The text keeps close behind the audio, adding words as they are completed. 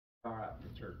All right,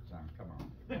 the church time, come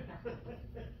on.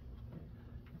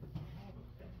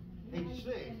 He's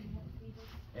sick.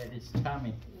 And it's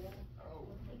Tommy. Oh.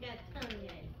 He got tummy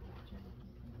ache.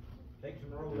 Take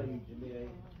some Rolaids, it'll be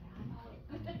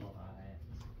I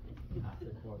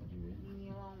said, what you?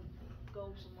 You won't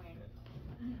go somewhere.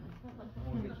 I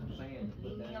wanna get some sand to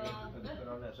put down there, put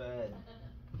on that side.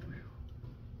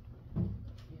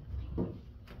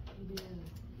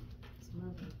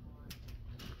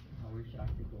 I wish I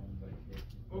could go on vacation.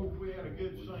 Oh, we had a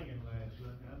good singing last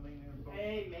night, I mean, everybody.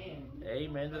 Amen.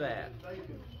 Amen to that. They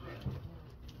could sing.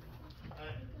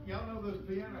 Y'all know this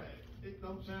piano, it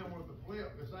don't sound worth a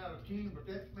flip, it's out of tune, but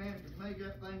that man can make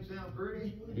that thing sound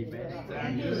pretty. He made it And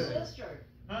sound his good. sister,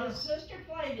 Huh? his sister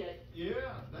played it.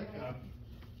 Yeah, they could.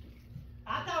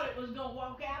 I thought it was gonna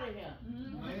walk out of him.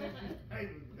 Man, hey,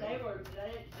 They were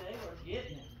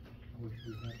getting it. I wish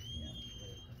we had piano.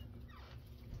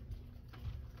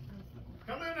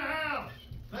 Come in the house,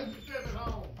 take your step at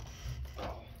home.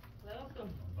 Welcome.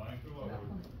 Thank the Lord.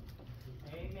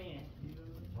 Amen.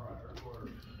 Prior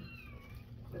word.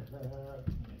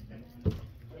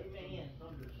 Amen.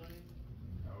 Some to sing?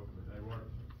 No, but they were.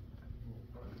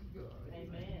 Praise God.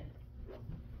 Amen.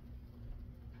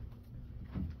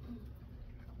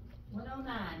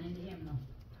 109 in the hymnal,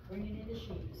 bringing in the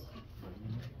shoes.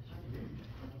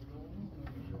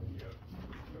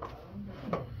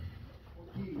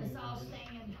 Let's all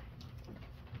stand.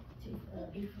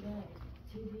 B flat,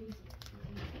 two B's.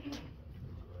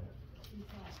 Two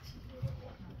flats.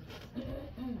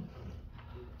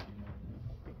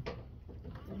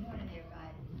 Good morning,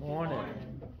 everybody. Morning.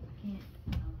 I can't,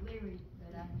 I'm weary,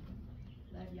 but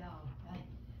I love y'all.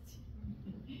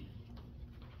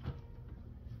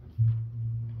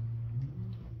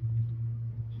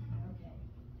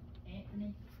 Okay,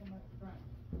 Anthony, come up front.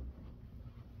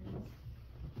 Please.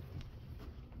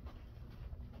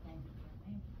 Thank you, young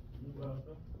man. You're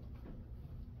welcome.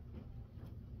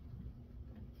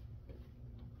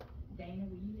 Dana,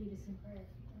 will you lead us in prayer?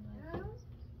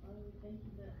 Father, we thank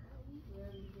you that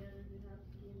we're together to have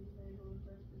to give you thanks on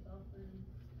such this offering.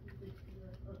 We thank you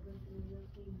that uplifting of your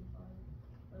kingdom, Father.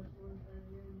 Bless one side of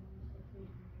your name,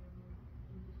 expectation of your name.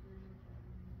 In Jesus' name,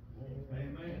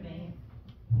 Amen. Amen.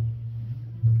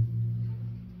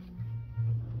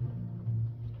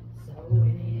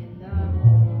 Sowing in the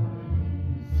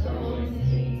morning, sowing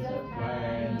seeds of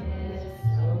kindness,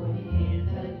 sowing in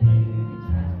the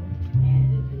noontime and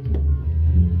the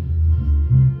evening,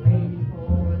 waiting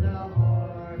for the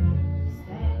harvest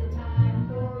and the time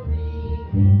for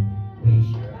reaping. We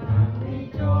sure come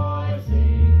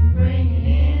rejoicing, bringing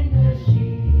in the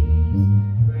sheep.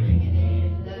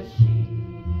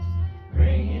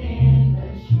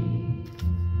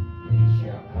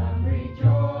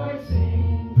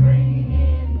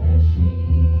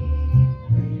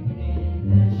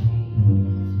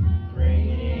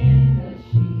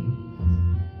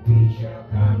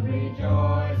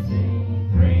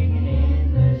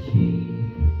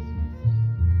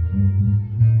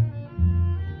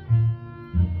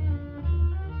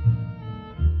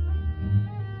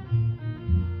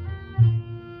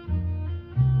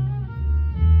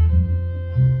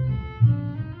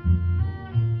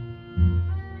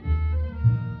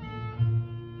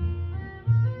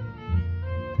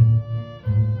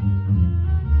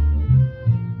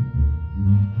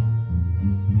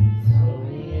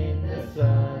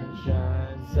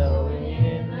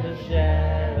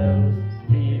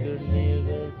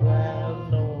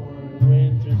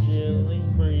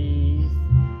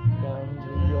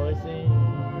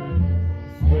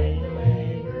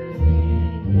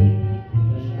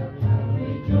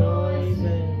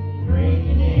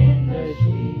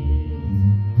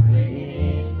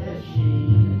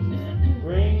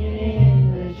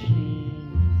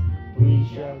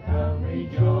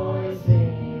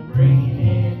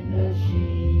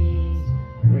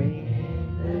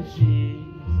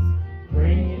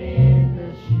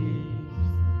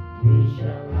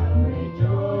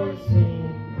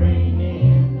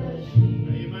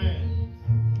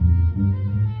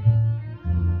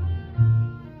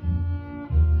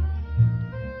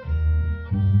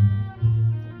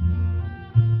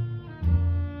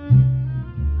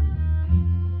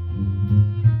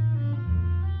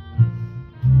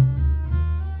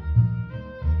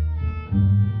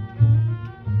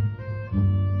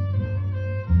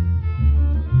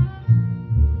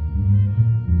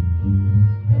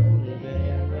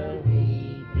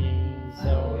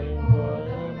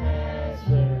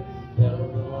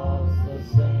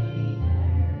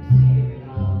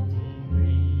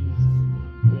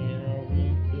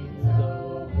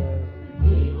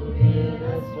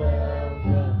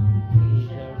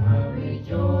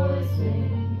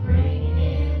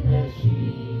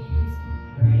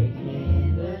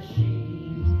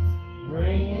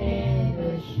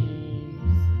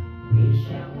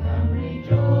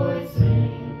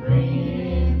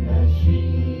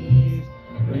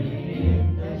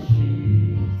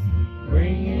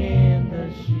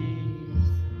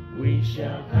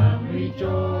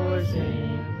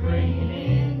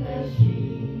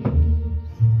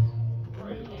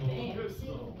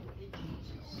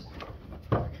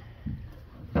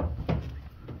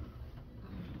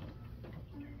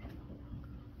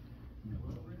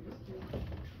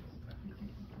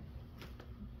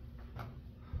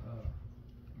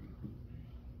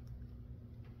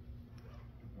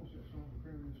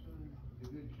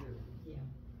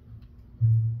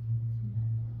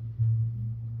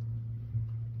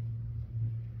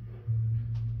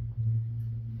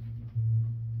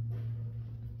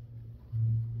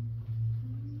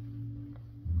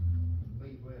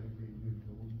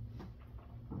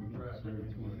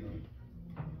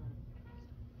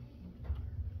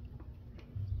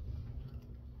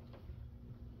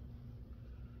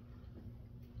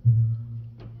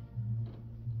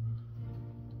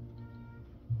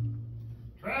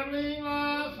 traveling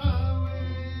life's highway,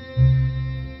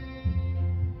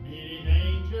 many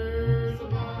dangers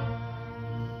abound.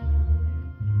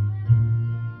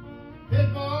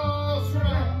 Pitfalls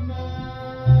surround us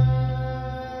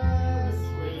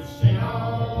with sin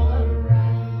all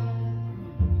around.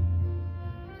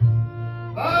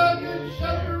 The good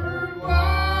shepherd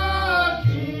watches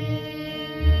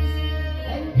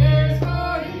and cares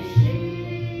for his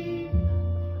sheep,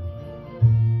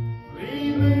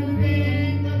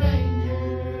 removing the danger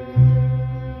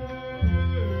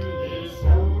this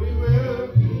soul he will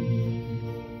keep.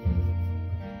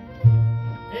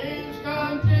 His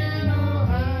continual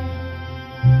hand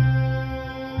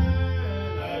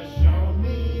has shown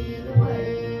me the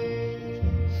way,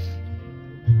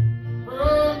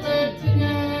 protecting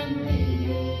and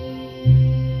leading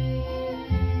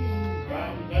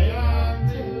from day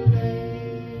until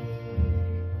day.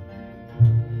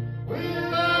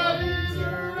 Without his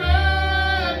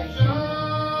direction,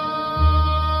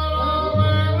 oh,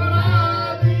 where would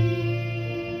I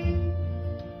be?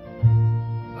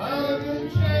 The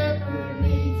good shepherd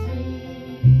leads me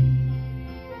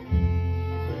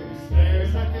through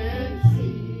snares I can see.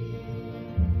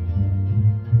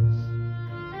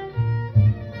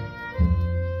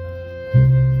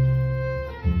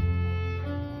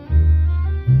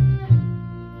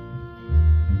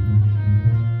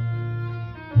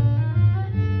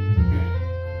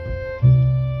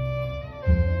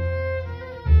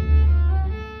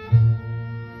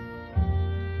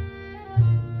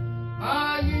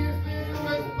 My youth filled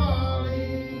with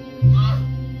folly, I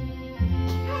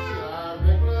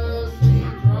recklessly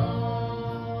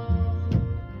drawn,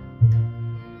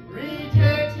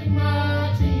 rejecting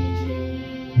my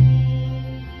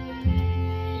teaching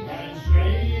and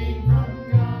straying from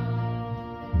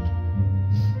God.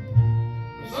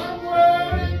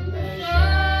 Somewhere in the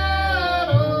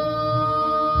shadows,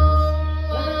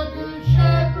 the good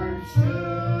shepherd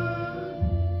stood,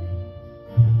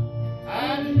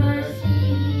 and in mercy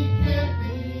he kept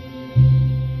me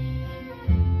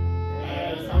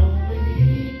as only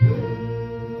he could.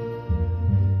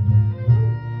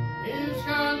 His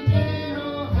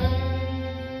continual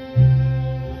hand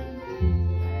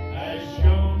has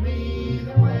shown me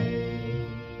the way,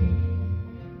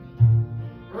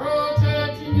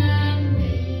 protecting and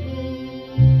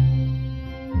leading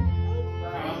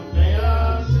from day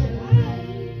until day.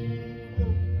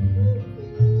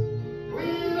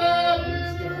 Without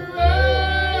his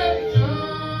direction,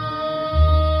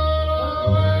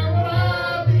 where would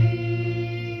I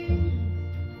be?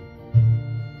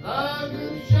 The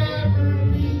good shepherd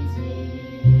leads me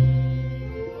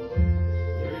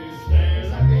through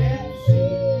snares I can't see.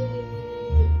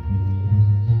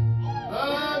 The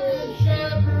good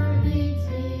shepherd leads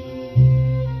me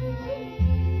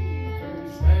through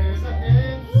snares I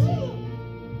can't see.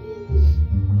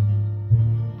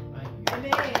 Thank you.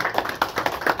 Amen.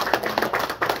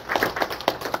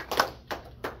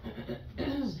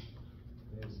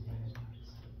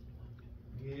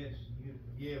 Yes,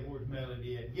 yeah, where's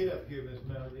Melody at? Get up here, Miss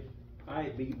Melody. I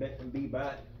ain't be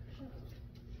bite.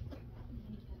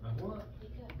 What?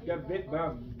 Got bit by a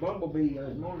bumblebee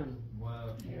this morning.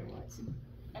 Wow. Here, Watson.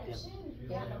 Yeah.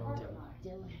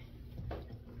 Dylan.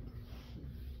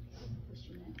 What's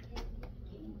your name?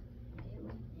 King,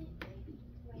 Dylan, and baby.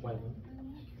 Wayne.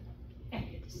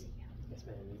 Good to see you. Yes,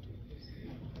 ma'am, you too.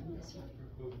 This one.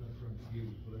 Open up from you,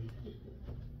 please.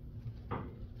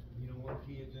 You know what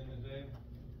kids in this area?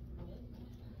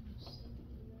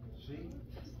 See?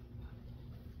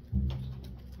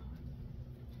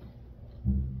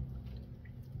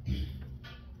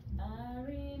 I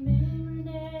remember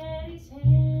Daddy's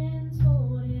hands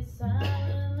folded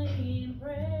silently in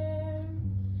prayer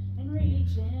and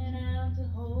reaching out to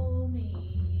hold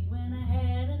me when I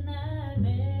had a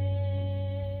nightmare.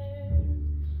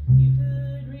 You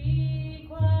could read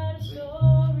quite a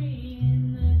story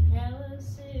in the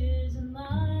calluses and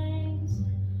lines.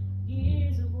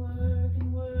 Years of work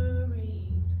and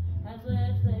worry have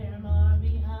left their mark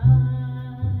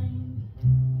behind.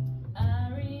 I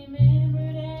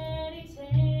remember Daddy's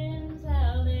hands,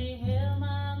 how they held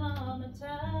my mama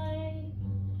tight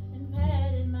and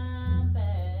patted my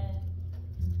back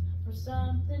for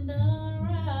something done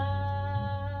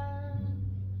right.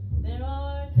 There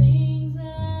are things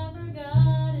I've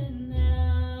forgotten that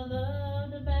I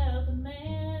loved about the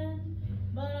man,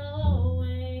 but I'll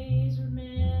always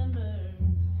remember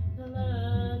the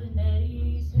love in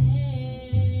Daddy's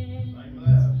hands. Sing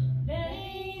loud.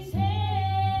 Daddy's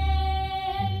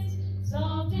hands,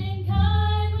 soft and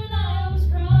kind when I was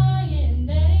crying.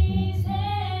 Daddy's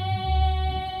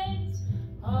hands,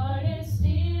 hard as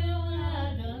steel when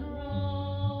I'd done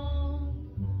wrong.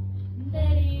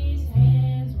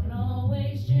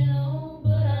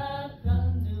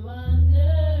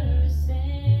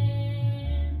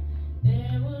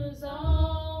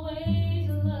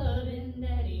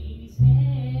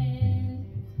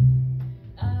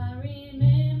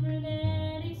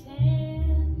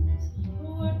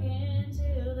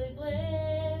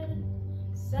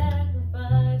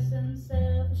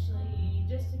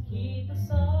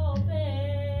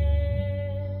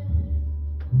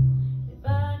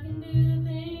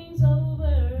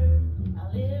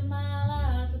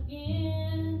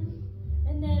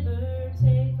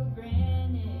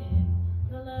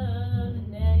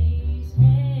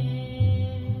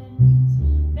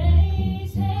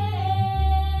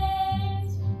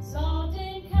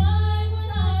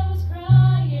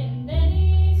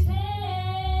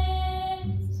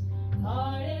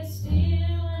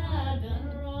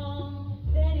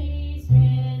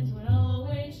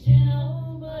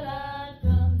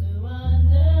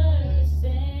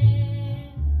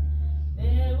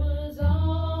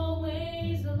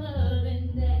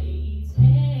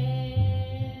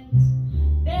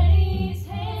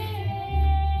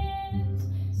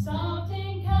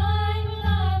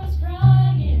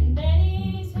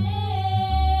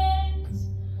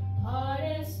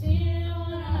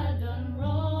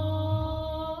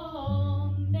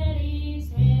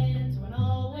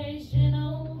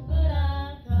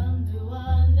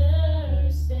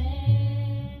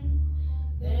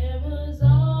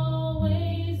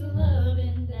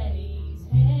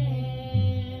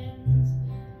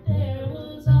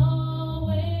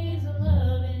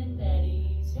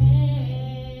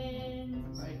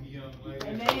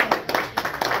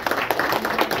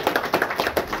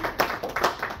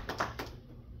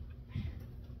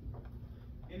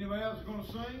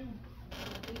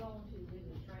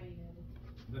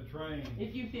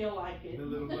 feel like it. The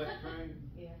little black train?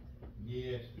 Yeah.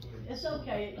 Yes, please. It's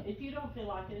okay, if you don't feel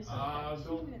like it, it's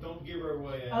okay. Don't give her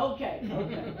away, Al. Okay,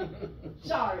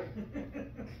 sorry.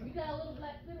 You got a little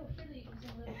black fiddle, surely you can sing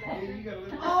a little Yeah, black. you got a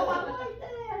little. Oh, I like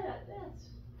that, that's,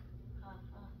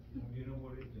 You know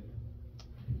what it is?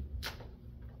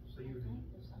 See you then.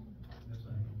 The same. The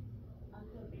same. I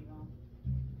could be wrong.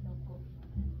 Don't quote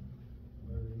me.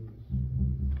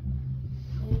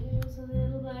 There's a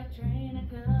little black train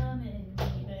a-comin',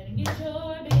 you better get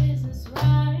your business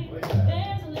right. Way back.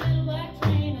 There's a little black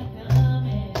train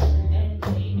a-comin', and it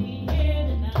may be here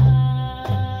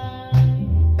tonight.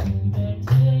 You better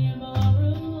tell your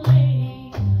ballroom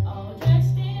lady, all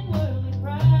dressed in worldly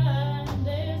pride.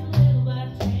 There's a little black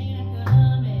train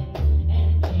a-comin', and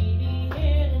it may be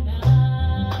here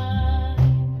tonight.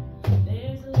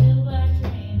 There's a little black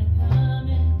train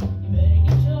a-comin', you better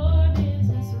get your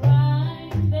business right.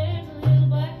 There's a little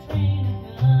black train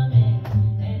a-comin',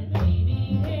 and it may be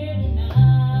here tonight.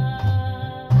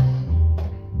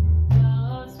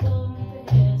 God spoke to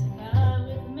Hezekiah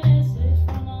with a message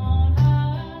from on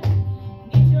high.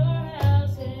 Get your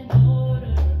house in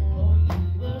order, or you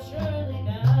will surely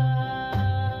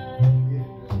die.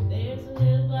 There's a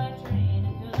little black train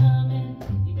a-comin',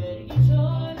 you better get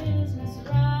your business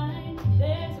right.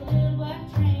 There's a little black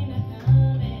train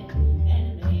a-comin', and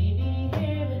it may be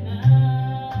here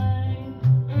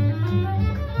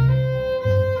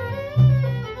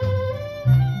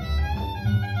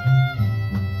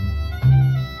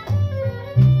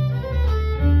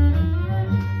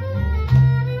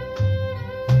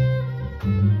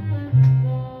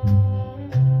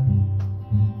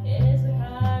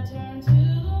Hezekiah turned to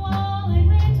the wall and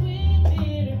wept with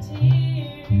bitter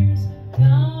tears.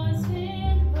 God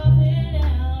sent the prophet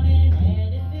down and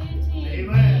added 15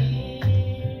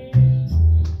 years.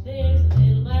 There's a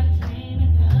little black train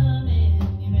a-comin',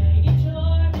 you better get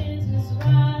your business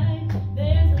right.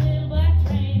 There's a little black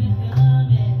train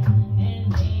a-comin', and it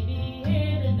may be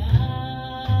here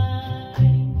tonight.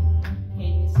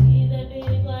 Can you see that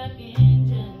big black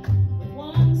engine with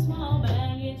one small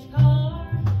baggage car?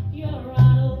 Your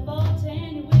idle thoughts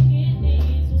and your wicked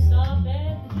deeds will stop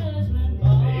at the judgment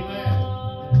bar.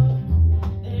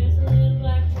 There's a little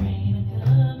black train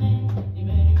a-comin', you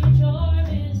better get your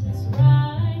business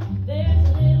right. There's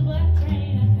a little black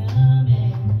train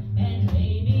a-comin', and it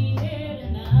may be here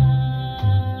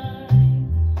tonight.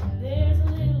 There's a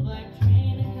little black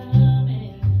train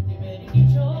a-comin', you better get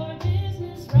your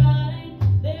business right.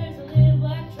 There's a little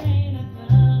black train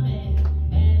a-comin',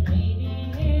 and it may be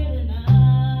here tonight.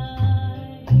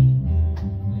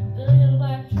 The little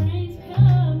black train's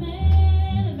comin',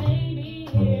 it may be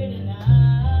here tonight.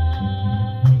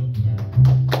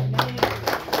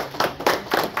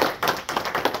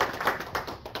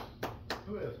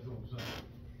 Who else is gonna sing?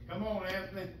 Come on,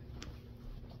 Anthony.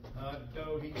 I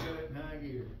told he got it in high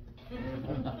gear.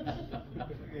 Look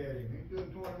at him, he's doing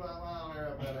 25 miles an hour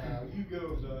up that hour. You go,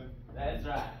 son. That's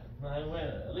right. I win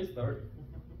at least 30.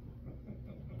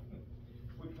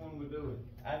 Which one we doing?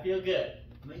 I feel good.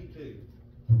 Me too.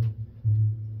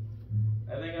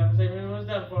 I think I'm saying what's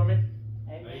done for me.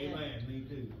 amen. Amen, me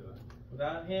too, son.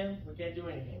 Without him, we can't do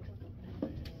anything.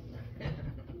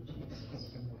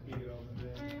 Get it on the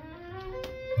deck.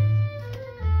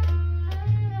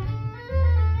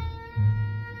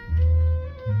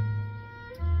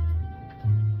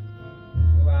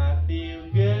 Well, I feel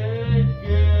good,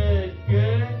 good,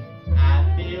 good.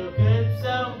 I feel good,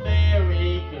 so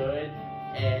very good.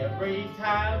 Every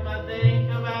time I think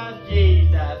about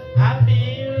Jesus, I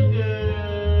feel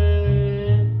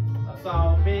good. I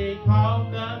saw a big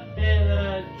hawk up in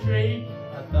a tree.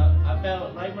 I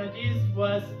felt like my Jesus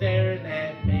was staring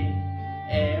at me.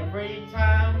 Every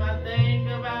time I think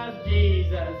about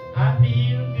Jesus, I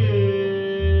feel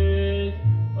good.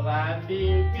 Well, I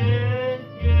feel good,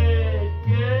 good,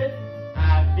 good.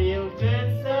 I feel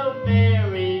good, so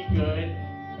very good.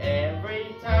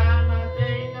 Every time I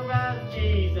think about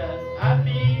Jesus, I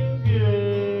feel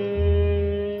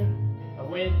good. I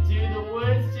went to the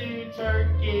woods to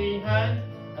turkey hunt.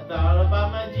 I thought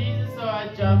about my Jesus, so I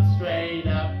jumped straight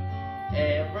up.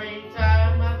 Every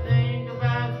time I think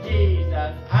about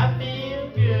Jesus, I feel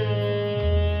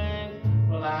good.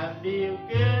 Well, I feel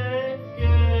good,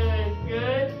 good,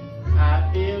 good. I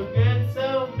feel good,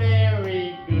 so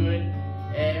very good.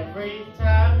 Every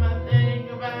time I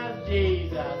think about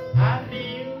Jesus, I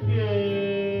feel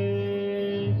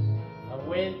good. I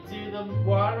went to the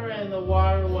water and the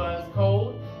water was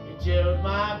cold. It chilled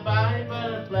my body,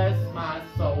 but it blessed my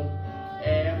soul.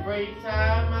 Every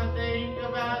time I think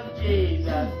about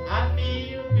Jesus, I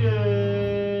feel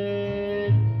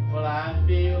good. Well, I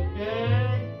feel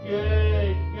good,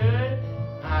 good,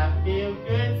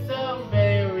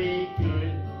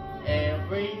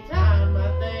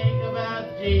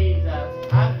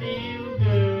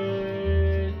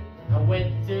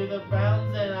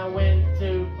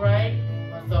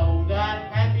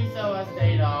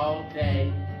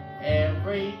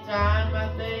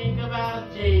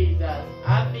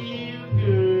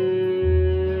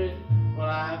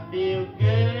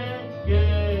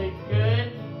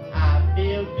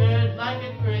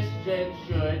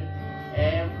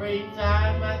 Every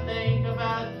time I think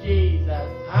about Jesus,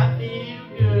 I feel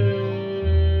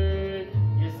good.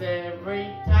 Yes, every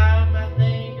time I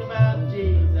think about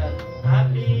Jesus,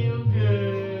 I feel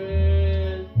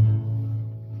good.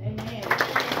 Amen.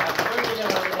 That's pretty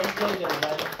good. Thank you,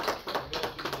 everybody.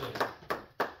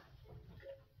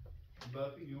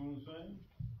 Buffy, you wanna sing?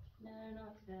 No,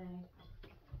 not today.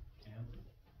 Amber?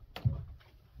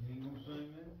 You ain't gonna sing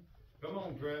then? Come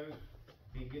on, Travis.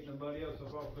 Can't get nobody else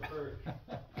up off the perch.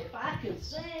 If I could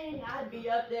sing, I'd be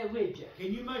up there with you.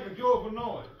 Can you make a joyful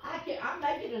noise? I'm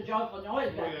making a joyful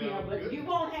noise back Well, here, but good. you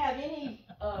won't have any,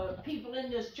 people in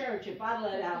this church if I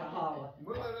let out a holler.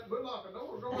 We'll lock the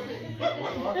door, go ahead.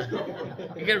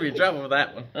 You're gonna be in trouble with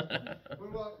that one.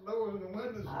 We'll lock the doors and the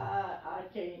windows. I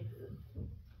can't,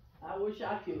 I wish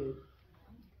I could.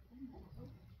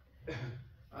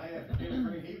 I asked Jim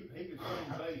Green, he could sing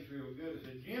bass real good. I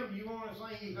said, Jim, you wanna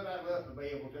sing? He said, I'd love to be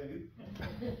able to.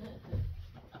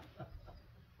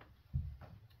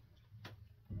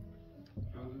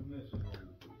 Joseph Missing.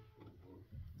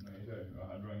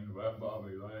 I dreamed about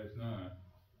Bobby last night.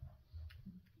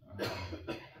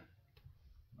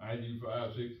 Matthew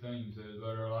 5:16 says,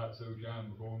 "Let our light so shine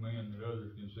before men that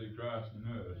others can see Christ in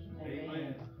us."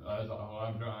 Amen. That's all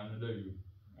I'm trying to do.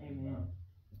 Amen.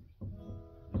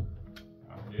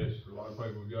 I guess a lot of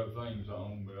people got a theme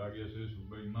song, but I guess this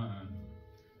will be mine.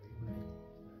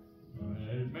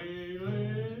 Let me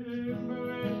live,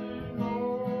 blessed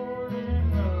Lord,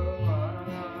 in the light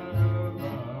of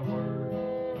my word.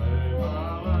 Let my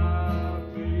life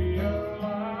be a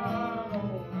light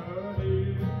on the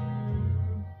hill.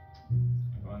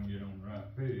 If I can get on the right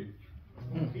pitch.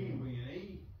 Key, we in E.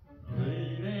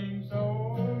 Leading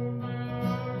souls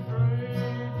astray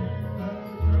to the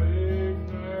straight and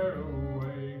narrow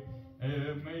way.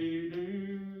 Help me do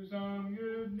some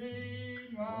good deed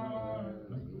while I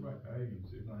go back to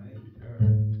agency.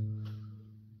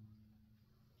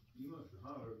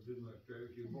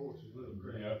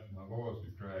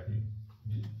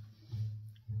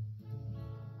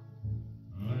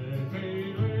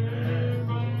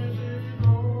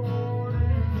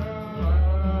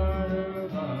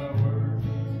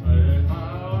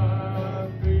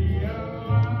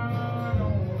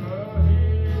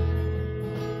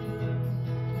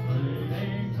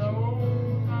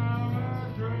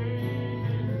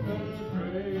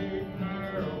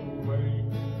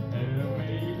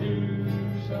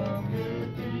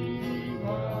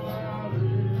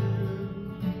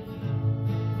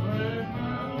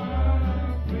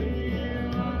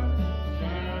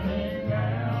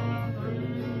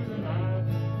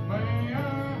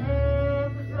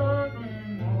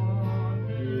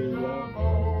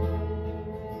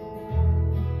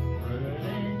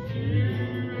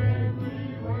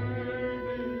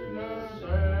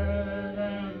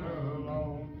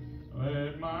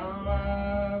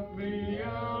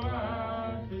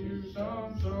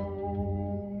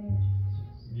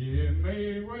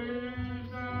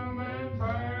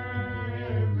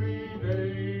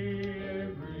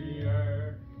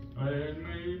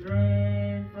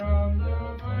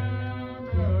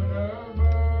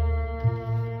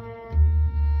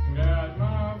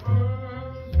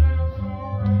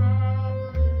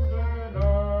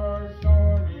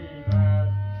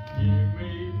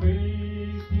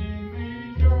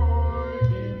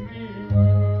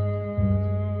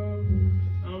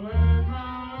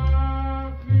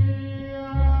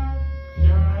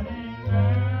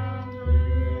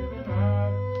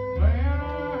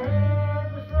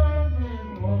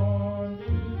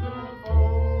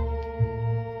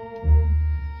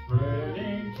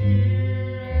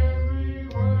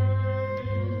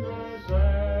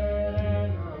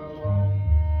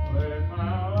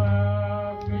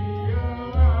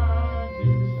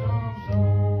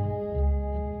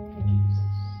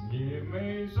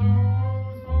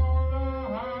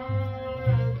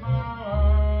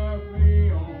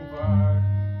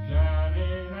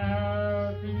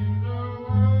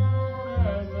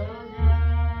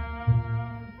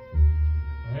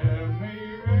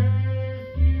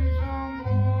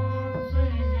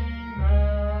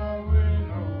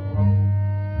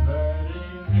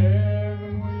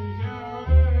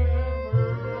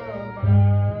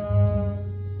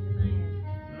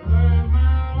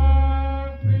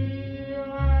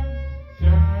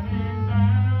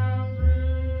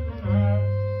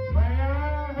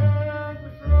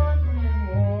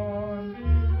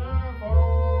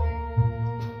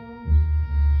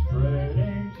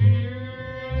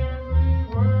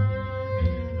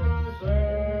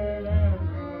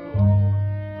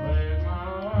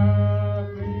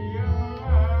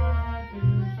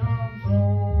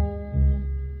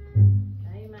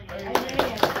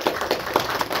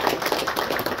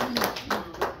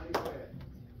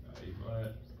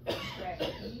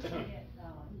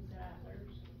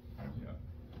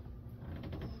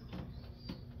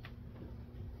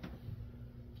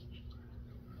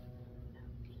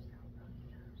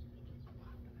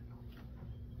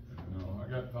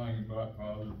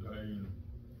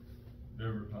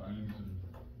 things, and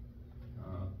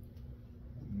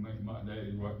me and my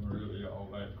daddy wasn't really all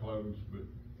that close, but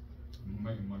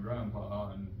me and my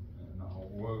grandpa and all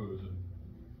was,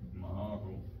 and my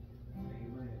uncle.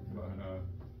 But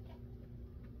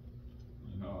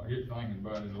you know, I get thinking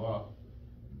about it a lot.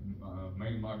 Me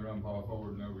and my grandpa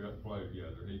Ford never got to play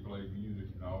together. He played music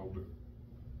and all, but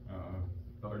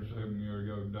 37 years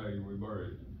ago today we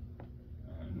buried him,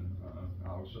 and I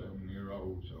was 7 years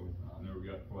old, so I never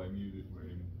got to play music with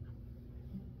him.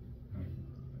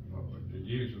 The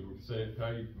use of cassette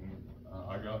tape,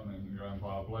 I got me and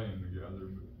Grandpa playing together,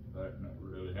 but that never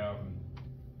really happened.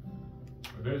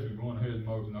 But this is one of his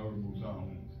most notable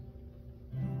songs.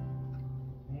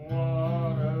 What a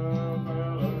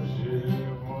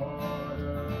fellowship, what a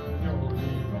joy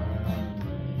divine,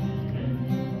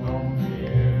 leaning on the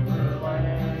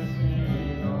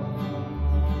everlasting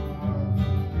arm.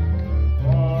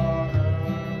 What a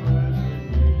blessed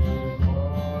gift,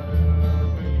 what a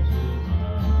peace of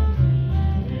mind,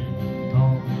 leaning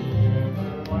on the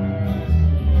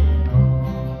everlasting arm.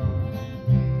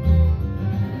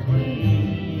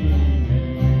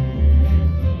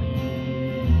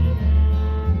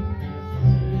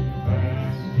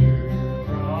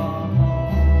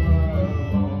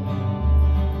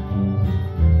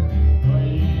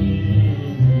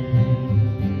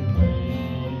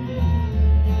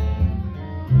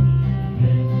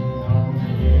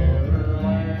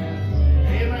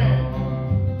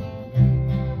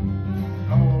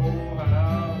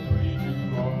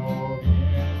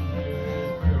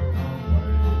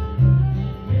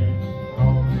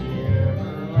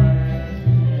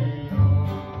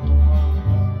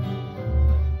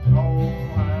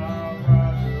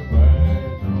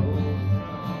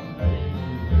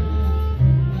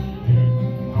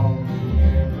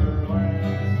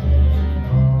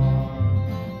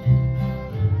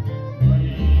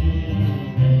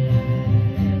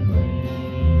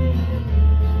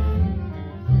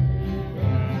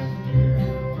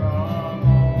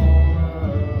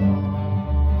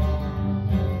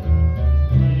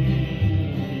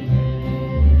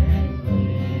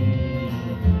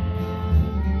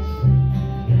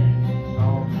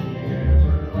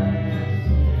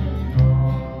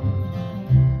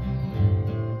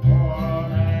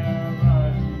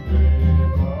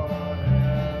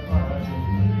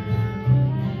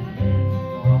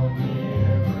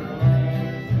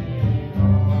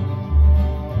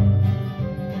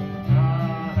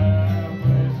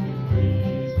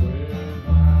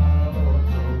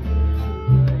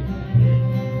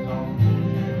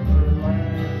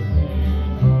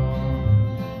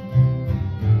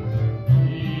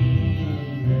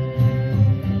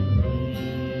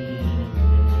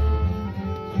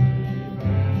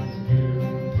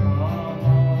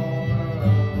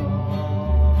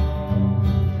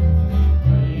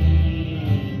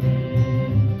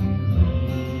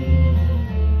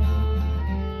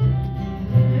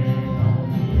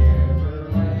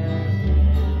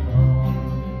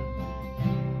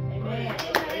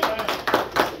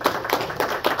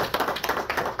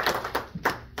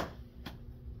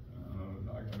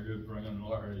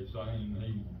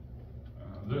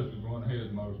 This is one of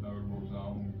his most notable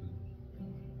songs.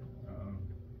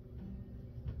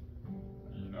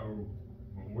 You know,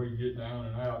 when we get down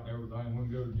and out and everything, we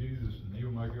go to Jesus and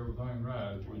He'll make everything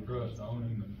right. If we trust on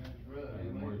Him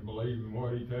and we believe in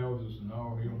what He tells us and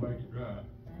all, He'll make it right.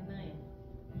 Amen.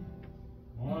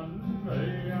 One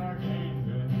day I came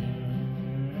to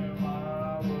Him,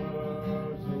 I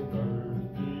was so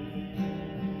thirsty.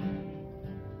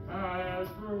 I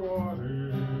asked for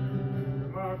water,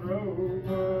 my throat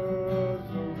was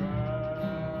so dry.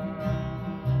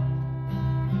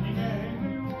 He gave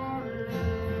me water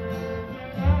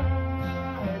that I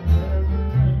had never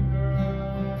dreamed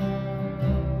of.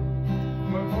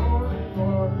 But for this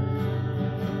water,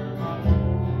 my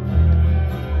Lord had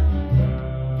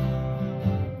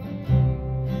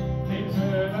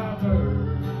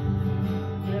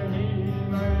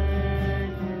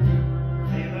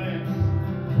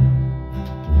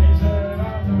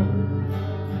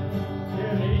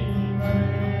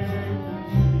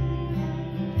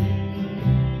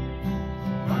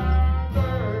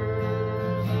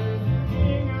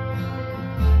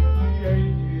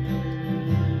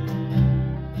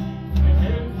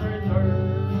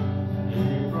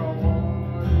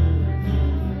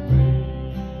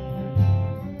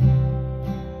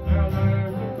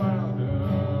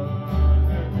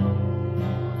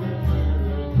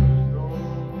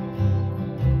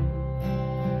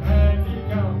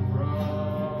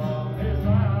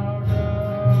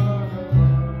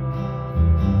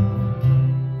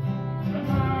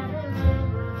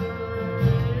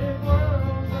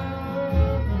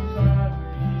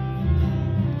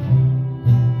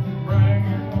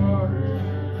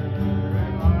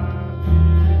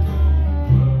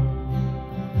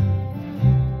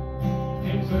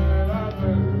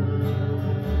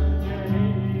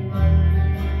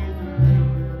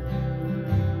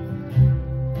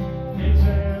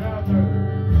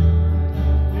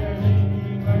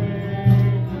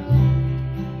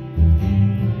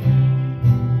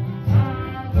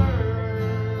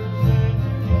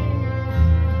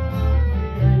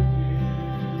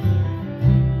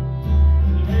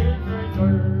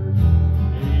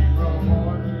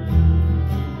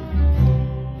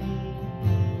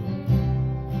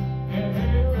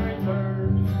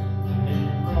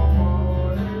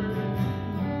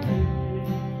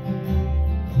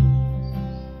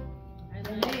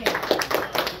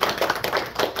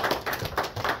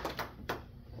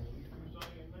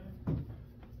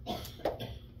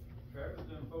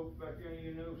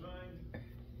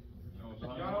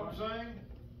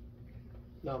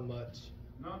Not much.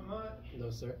 Not much? No,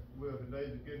 sir. Well,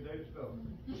 today's a good day to start.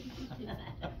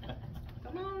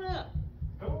 Come on up.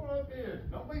 Come on up here.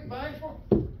 Don't be bashful.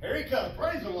 Here he comes.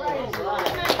 Praise the Lord. Praise the Lord.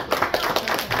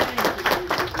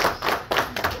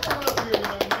 Come on up here,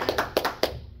 young man.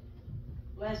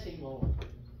 Bless him, Lord.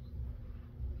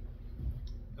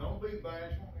 Don't be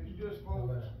bashful. It's just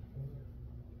folks.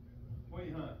 What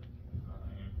you hunt?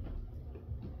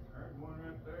 There's one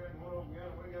right there, and one of them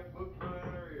we got books running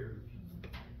in our ears.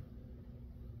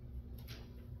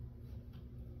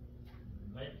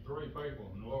 Ain't 3 people,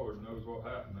 and the Lord knows what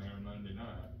happened there Monday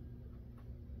night.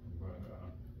 But,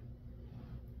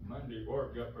 Monday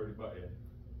work got pretty bad.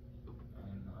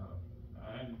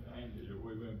 And, Andy that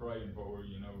we've been praying for,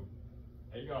 you know,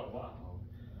 he got wild.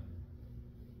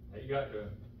 He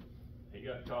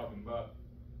got talking about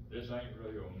this ain't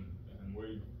real, and we,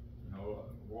 you know,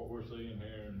 what we're seeing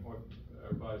here and what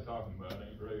everybody's talking about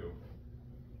ain't real.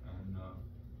 And,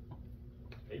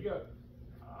 he got,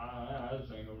 I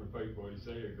just ain't gonna repeat what he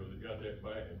said, cause it got that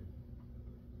bad.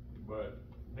 But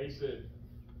he said,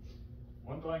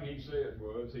 one thing he said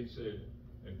was, he said,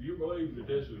 if you believe that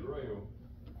this is real,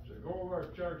 so go over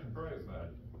to church and pray about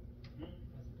it.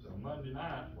 So Monday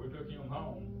night, we took him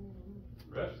home.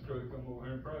 The rest of the crew come over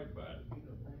here and prayed about it.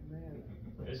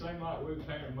 It seemed like we was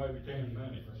here maybe 10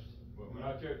 minutes, but when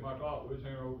I checked my clock, we was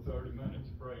here over 30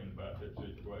 minutes praying about that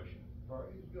situation.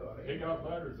 Praise God. It got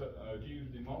better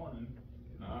Tuesday morning.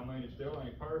 Now, I mean, it still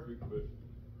ain't perfect, but,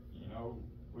 you know,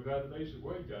 we've had a decent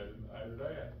week out of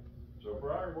that. So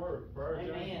prayer works, prayer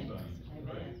changes things. Amen.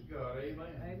 Praise God.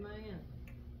 Amen. Amen.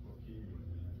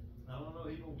 I don't know,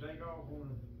 he gonna take off when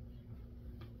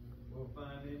we'll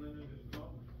find him in just a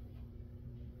moment.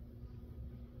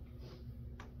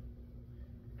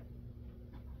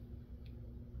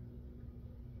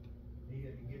 He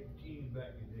had to get the keys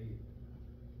back in his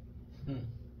head.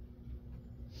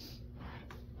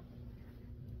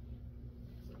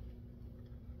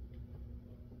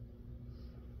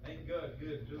 Ain't God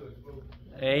good to us, folks?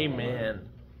 Amen.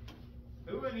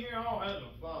 Who in here all has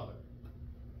a father?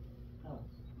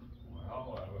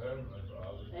 All have a heavenly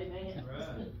Father. Amen.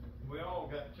 Right. We all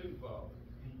got 2 fathers.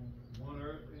 One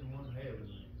earthly and one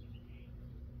heavenly.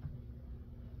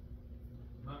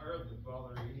 My earthly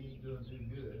father, he ain't doing too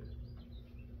good.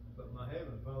 But my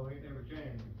heavenly father, he never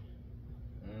changed.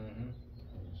 Mm-hmm.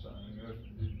 Sang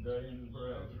yesterday, today, and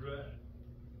forever. That's right.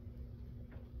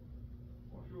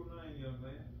 What's your name, young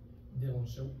man? Dylan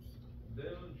Schultz.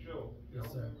 Dylan Schultz. Yes,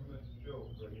 Y'all sir. remember Mr.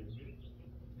 Schultz, right here?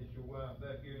 It's your wife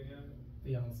back here, young?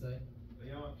 Fiance.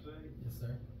 Fiance? Yes,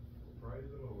 sir. Praise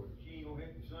the Lord. She ain't gonna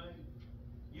help you sing?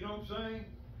 You don't sing?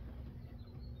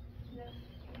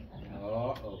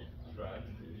 Uh-oh. Tried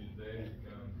to get his daddy to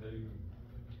come too.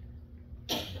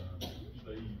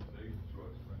 Steve's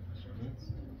what's been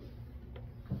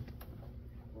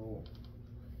Oh.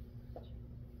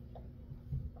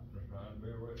 We're trying to be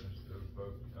a witness to those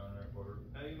folks down there for her.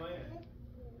 Amen.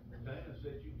 Dana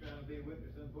said you trying to be a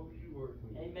witness to the folks you work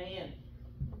with. Amen.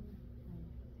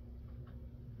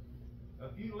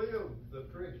 If you live the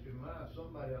Christian life,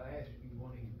 somebody will ask you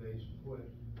one of these days some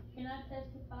questions. Can I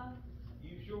testify?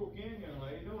 You sure can, young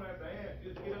lady. You don't have to ask.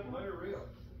 Just get up and let her rip.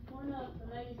 One of the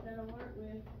ladies that I work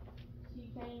with, she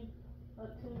came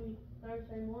up to me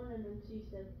Thursday morning and she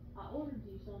said, I ordered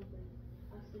you something.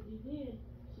 I said, you did.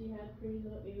 She had pretty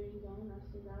little earrings on. I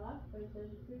said, I like those.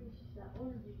 Those are pretty. She said, I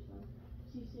ordered you some.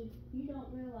 She said, you don't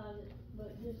realize it,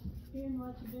 but just hearing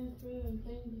what you've been through and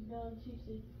things you've done, she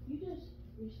said, you just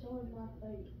restored my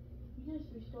faith. You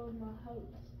just restored my hope.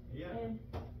 Yeah. And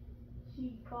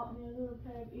she bought me a little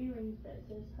pair of earrings that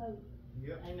says hope.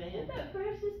 Yep. Amen. Isn't that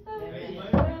precious stuff? Amen.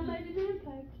 Well, I made an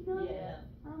impact, you know? Yeah.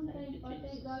 I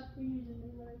thank God for using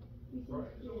me, Lord. He says,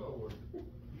 Praise the Lord.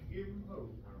 You give them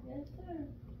hope. yes, sir.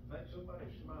 Make somebody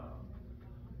smile.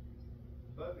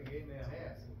 Buffy gave me a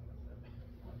hat.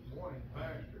 Morning,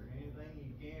 Pastor. Anything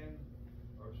you can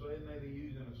or say maybe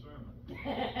use in a sermon.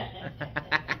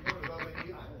 I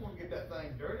don't want to get that thing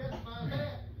dirty. That's my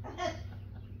hat.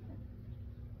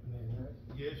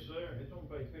 Yes, sir. It's on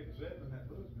page 57 in that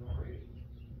book. Don't read it.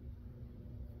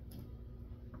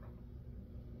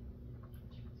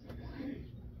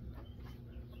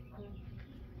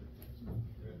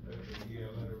 Yeah,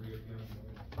 let her read it.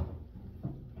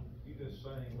 You just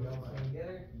sang. We all sing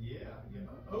together? Yeah, yeah.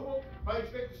 Who, page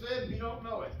 57, you don't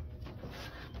know it.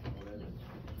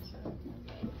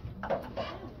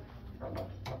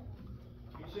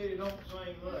 He said he don't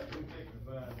sing much, we fixing to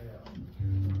find out.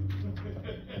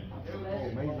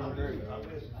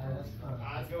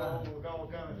 I go over with all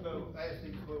kind of stuff, ask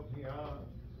these folks here,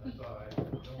 that's all right,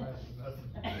 don't ask me nothing.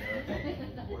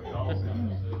 We all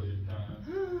kind of silly at times.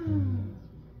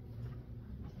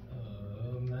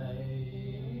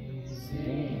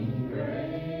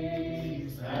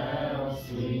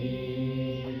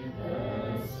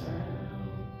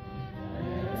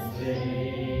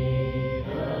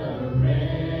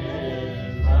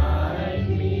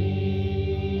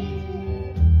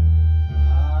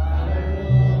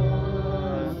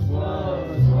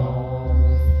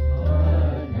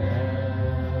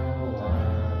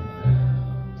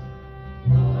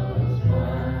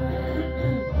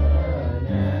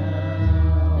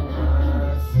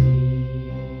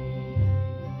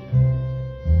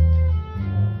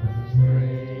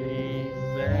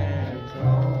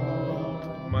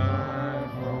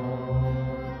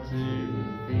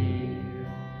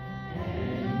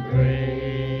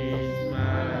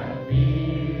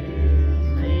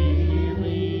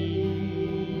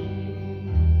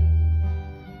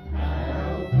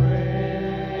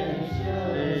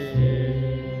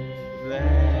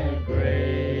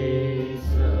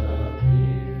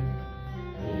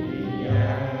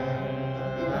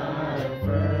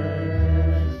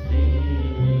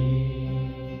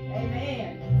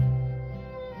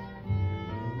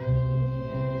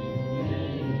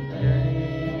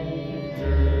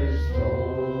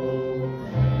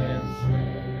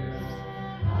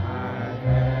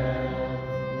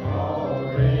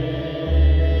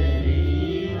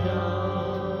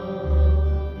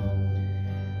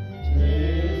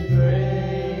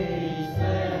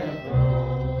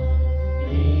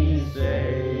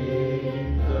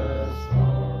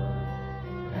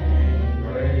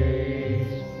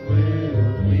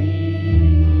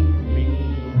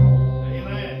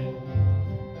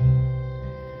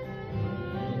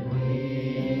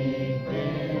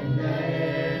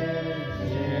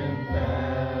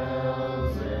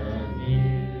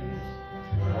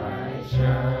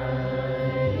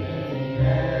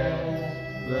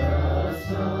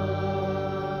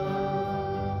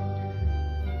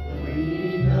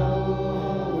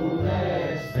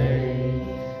 stay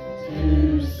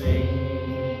to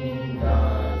sing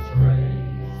God's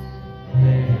praise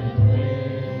than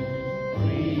when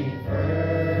we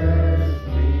first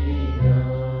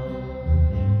begun.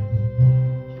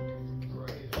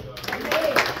 Praise God.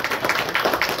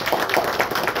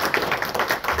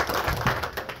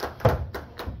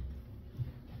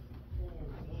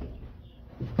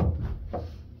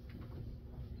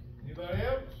 Anybody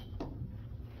else?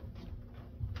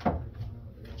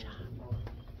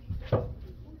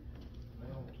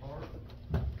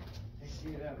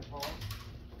 Can't get out of park.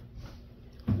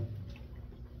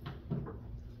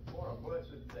 What a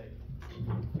blessed day.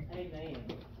 Amen.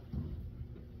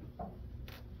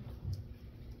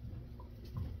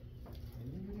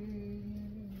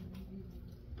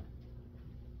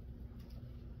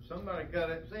 Somebody got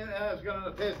it. Has got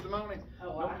a testimony.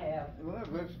 Oh, I have. Well,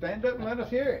 let's stand up and let us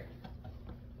hear it.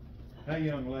 Hey,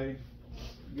 young lady.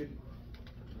 Good.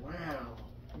 Wow.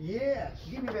 Yes.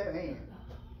 Give me that hand.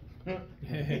 Look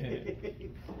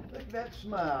at that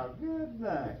smile. Good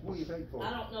night. What do you think for? I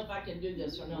don't know if I can do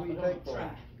this or not, What do you but I'm think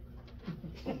gonna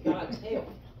for? try. God's help.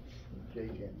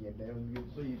 Shake hand. Yeah, that was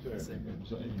good to see you, sir. Good to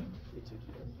see you.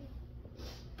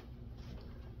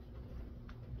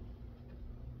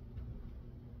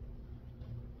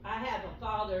 I have a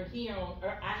father here on,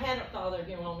 or I had a father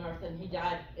here on earth, and he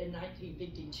died in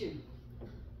 1952.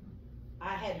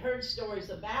 I had heard stories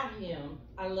about him.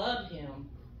 I loved him.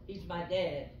 He's my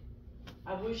dad.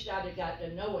 I wished I'd have got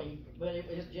to know him, but it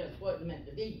was just wasn't meant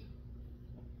to be.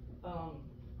 I've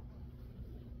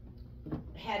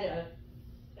had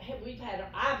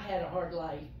a hard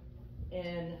life,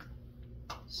 and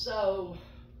so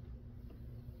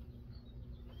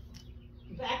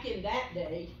back in that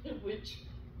day, which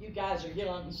you guys are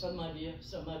young, some of you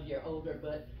are older,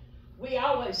 but we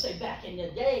always say back in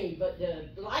the day, but the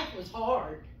life was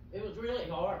hard. It was really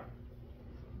hard.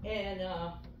 And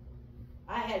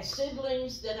I had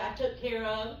siblings that I took care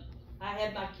of. I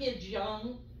had my kids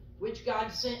young, which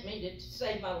God sent me to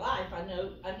save my life. I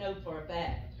know for a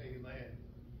fact. Amen.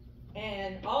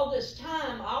 And all this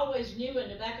time, I always knew in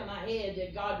the back of my head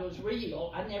that God was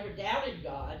real. I never doubted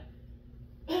God,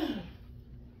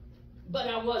 but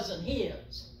I wasn't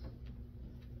His.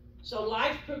 So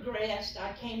life progressed.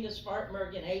 I came to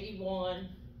Spartanburg in 81.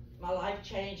 My life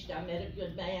changed. I met a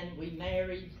good man. We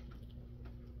married.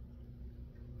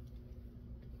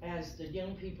 As the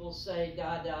young people say,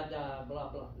 da, da, da, blah,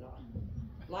 blah, blah.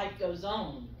 Life goes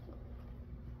on.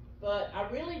 But I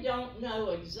really don't know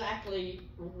exactly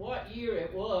what year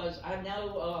it was. I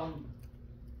know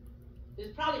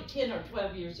it's probably 10 or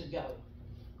 12 years ago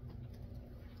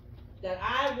that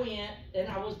I went, and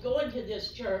I was going to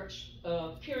this church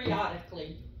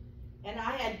periodically, and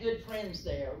I had good friends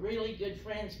there, really good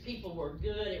friends. People were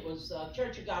good. It was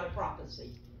Church of God of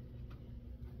Prophecy.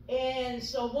 And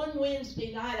so one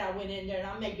Wednesday night I went in there, and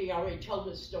I maybe already told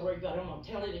this story, but I'm going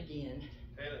to tell it again.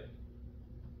 Tell it.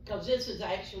 Because this is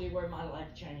actually where my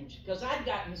life changed. Because I'd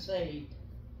gotten saved,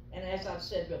 and as I've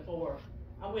said before,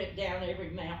 I went down every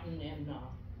mountain in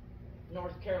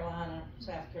North Carolina,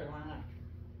 South Carolina.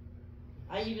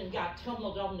 I even got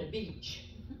tumbled on the beach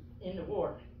in the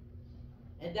water,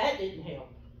 and that didn't help.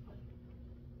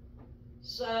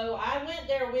 So I went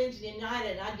there Wednesday night,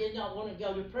 and I did not want to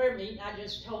go to prayer meeting. I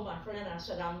just told my friend, I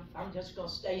said, I'm just going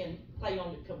to stay and play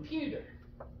on the computer.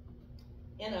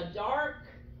 In a dark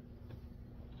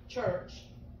church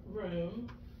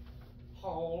room,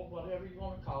 hall, whatever you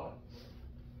want to call it,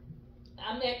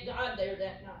 I met God there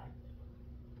that night.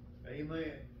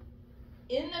 Amen.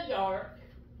 In the dark,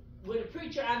 with a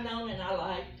preacher I've known and I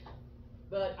liked,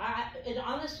 but it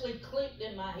honestly clicked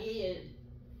in my head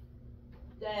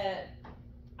that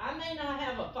I may not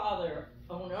have a father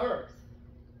on earth,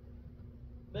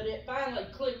 but it finally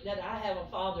clicked that I have a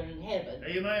father in heaven.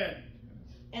 Amen.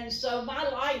 And so my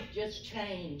life just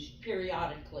changed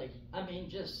periodically. I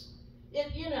mean,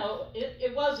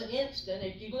 it wasn't instant.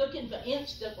 If you're looking for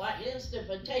instant, like instant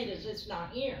potatoes, it's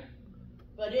not here.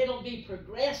 But it'll be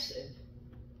progressive.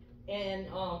 And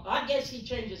I guess He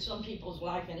changes some people's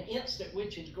life in an instant,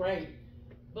 which is great.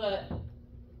 But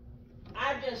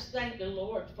I just thank the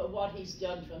Lord for what He's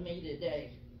done for me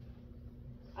today.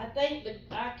 I thank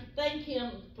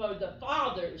Him for the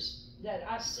fathers that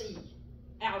I see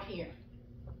out here.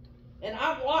 And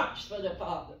I've watched for the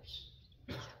fathers.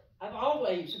 I've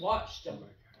always watched them.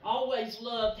 Always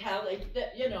loved how they,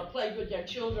 played with their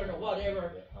children or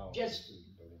whatever. Just,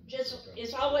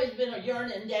 it's always been a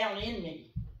yearning down in me.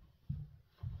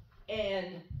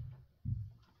 And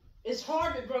it's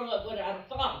hard to grow up without a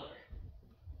father.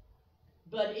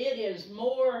 But it is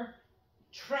more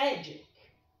tragic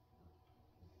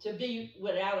to be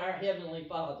without our Heavenly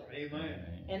Father. Amen.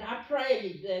 And I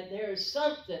pray that there's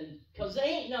something, because there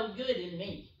ain't no good in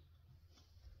me.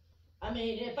 I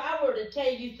mean, if I were to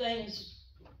tell you things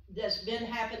that's been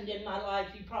happened in my life,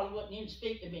 you probably wouldn't even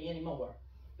speak to me anymore.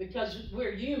 Because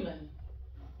we're human.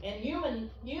 And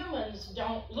humans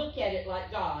don't look at it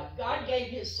like God. God gave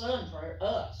His Son for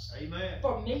us. Amen.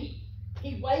 For me.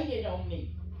 He waited on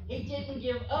me. He didn't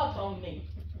give up on me.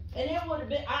 And it would have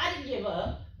been, I'd have give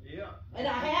up. Yeah. And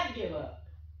I have give up.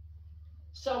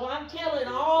 So I'm telling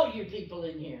all you people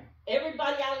in here,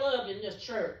 everybody I love in this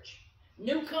church,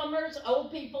 newcomers,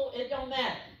 old people, it don't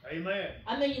matter. Amen.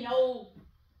 I mean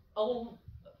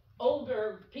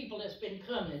older people that's been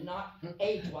coming, not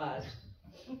age-wise.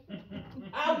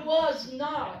 I was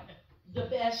not the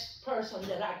best person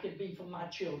that I could be for my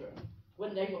children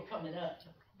when they were coming up.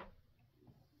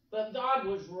 But God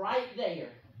was right there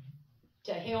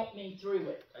to help me through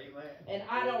it. Amen. And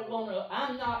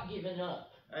I'm not giving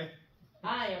up.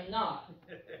 I am not.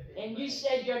 And you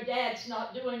said your dad's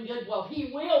not doing good. Well,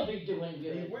 he will be doing He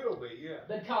good. will be, yeah.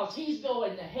 Because he's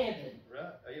going to heaven.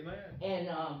 Right. Amen. And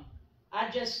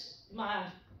my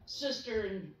sister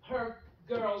and her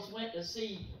girls went to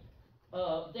see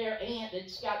their aunt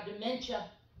that's got dementia.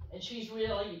 And she's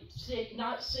really sick,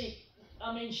 not sick.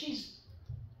 I mean, she's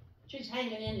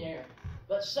hanging in there.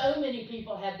 But so many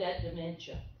people have that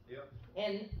dementia. Yep.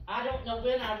 And I don't know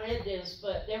when I read this,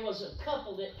 but there was a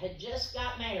couple that had just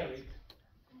got married.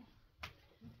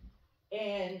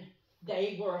 And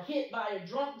they were hit by a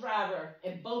drunk driver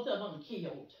and both of them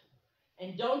killed.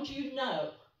 And don't you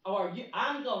know,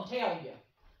 I'm going to tell you,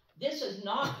 this is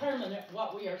not permanent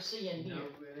what we are seeing here. No,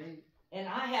 it ain't. And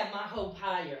I have my hope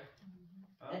higher.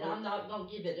 And I'm not going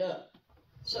to give it up.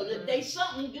 So that there's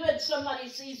something good somebody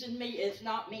sees in me, it's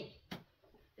not me.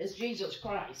 It's Jesus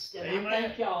Christ. And Amen. I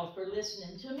thank y'all for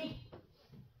listening to me.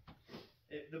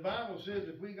 The Bible says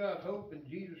if we got hope in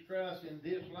Jesus Christ in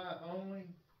this life only,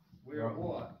 we're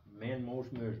what? Man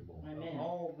most miserable. Amen.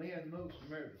 All men most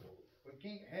miserable. We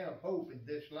can't have hope in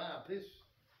this life. It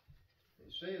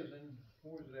says in,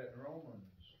 where is it at in Romans?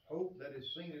 Hope that is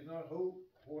seen is not hope.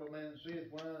 What a man saith,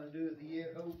 why and doeth he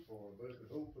yet hope for? But if we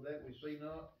hope for that we see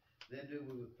not, then do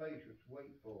we with patience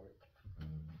wait for it.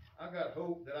 I got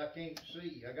hope that I can't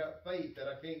see. I got faith that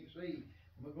I can't see.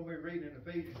 We're going to be reading in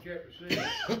Ephesians chapter 6.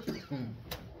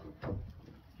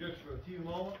 Just for a few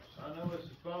moments. I know this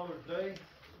is Father's Day.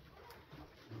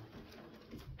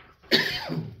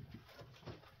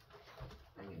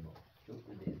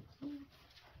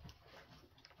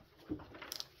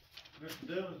 Mr.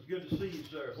 Dillon, it's good to see you,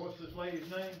 sir. What's this lady's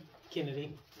name?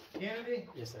 Kennedy. Kennedy?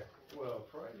 Yes, sir. Well,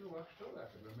 praise the Lord, I still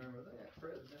have to remember that.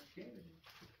 President Kennedy.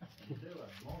 Dillon,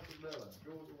 Martha Dillon,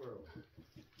 Georgia World.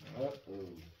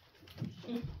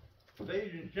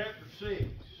 Ephesians chapter 6.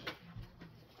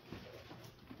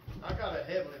 I got a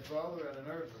heavenly father and an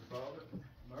earthly father.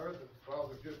 My earthly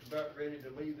father's just about ready to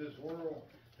leave this world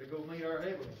to go meet our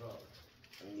heavenly father.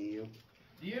 Yeah.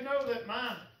 Do you know that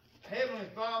my heavenly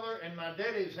father and my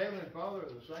daddy's heavenly father are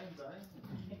the same thing?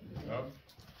 Yep.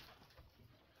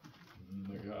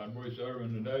 The God we're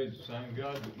serving today is the same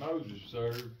God that Moses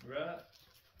served. Right?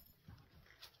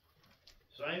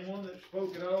 Same one that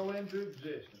spoke it all into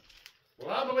existence. Well,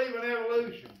 I believe in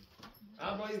evolution.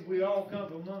 I believe we all come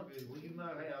from monkeys. Well, you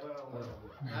might have, I don't know.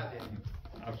 I didn't.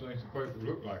 I've seen some people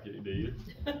look like it did.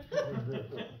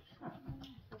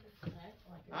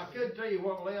 I could tell you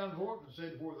what Leon Horton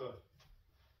said for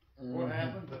what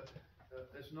happened, but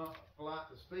it's not polite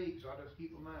to speak, so I just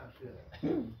keep my mouth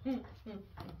shut.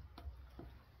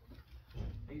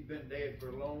 He's been dead for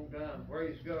a long time.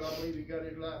 Praise God, I believe he got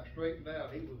his life straightened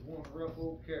out. He was one rough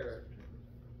old character.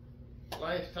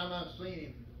 Last time I seen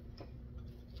him,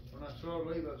 when I saw him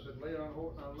leave, I said, Leon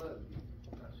Horton, I love you.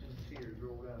 I seen tears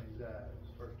roll down his eyes.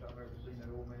 First time I ever seen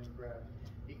that old man cry.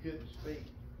 He couldn't speak.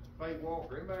 Fay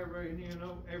Walker, anybody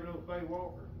ever know Fay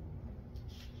Walker?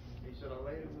 He said, I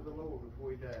laid him with the Lord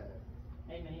before he died.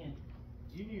 Amen.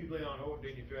 You knew Leon Horton,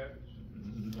 didn't you, Travis?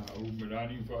 No, but I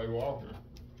knew Fay Walker.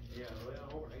 Yeah, Leon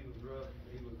Horton, he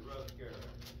was rough character.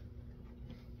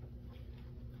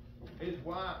 His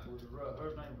wife was rough,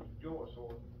 her name was Joyce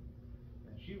Horton.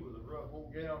 And she was a rough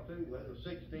old gal too. They was a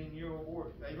 16-year-old boy.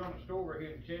 They run a store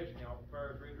here in Chestnut off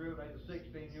Ferris Ridge Road. They was a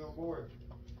 16-year-old boy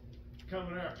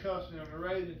coming there cussing on the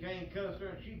raising cane, cussed her,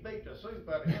 and she beat the soup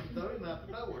out of him and threw him out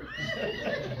the door.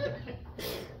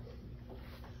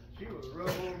 She was a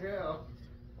rough old gal.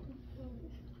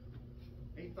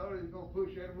 He thought he was gonna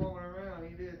push that woman around,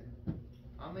 he didn't.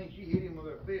 I mean, she hit him with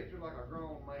her fist just like a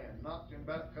grown man, knocked him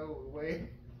back cold away.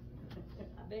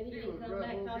 I bet he She didn't was come rough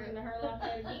back old talking gal. to her like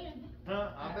that again. Huh?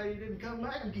 I bet he didn't come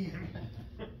back again.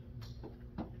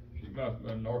 must have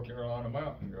been North Carolina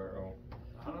mountain girl.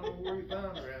 I don't know where he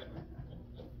found her at.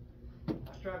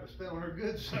 I tried to stay on her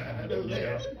good side, I know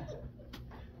that.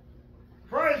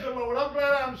 Praise the Lord, I'm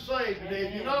glad I'm saved today.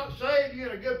 If you're not saved,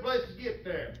 you're in a good place to get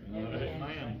there. Amen.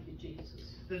 Amen. Thank you,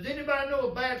 Jesus. Does anybody know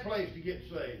a bad place to get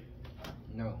saved?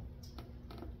 No.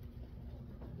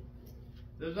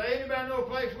 Does anybody know a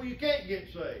place where you can't get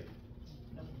saved?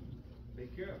 No. Be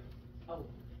careful. Oh.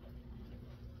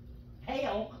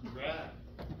 Hell. Right.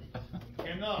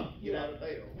 Cannot get out of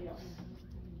hell. Yeah.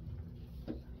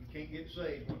 You can't get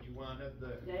saved once you wind up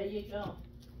there. There you go.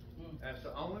 That's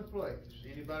the only place.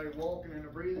 Anybody walking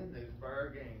and breathing is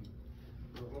fair game.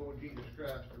 The Lord Jesus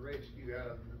Christ to rescue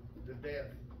out of the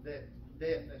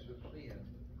deadness of sin.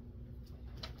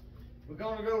 We're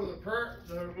gonna go to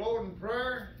the Lord in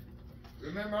prayer.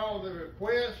 Remember all the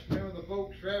requests. Remember the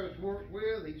folks Travis worked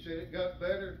with. He said it got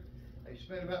better. They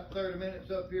spent about 30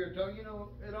 minutes up here talking. You know,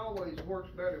 it always works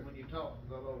better when you talk to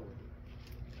the Lord.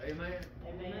 Amen.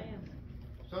 Amen.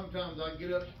 Sometimes I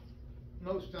get up.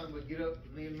 Most times we get up,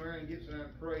 me and Marion gets there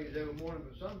and prays every morning,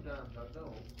 but sometimes I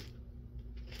don't.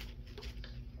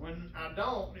 When I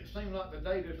don't, it seems like the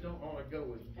day just don't want to go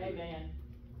as good. Amen.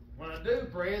 When I do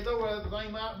pray, though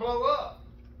everything might blow up,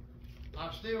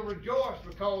 I still rejoice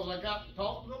because I got to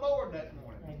talk to the Lord that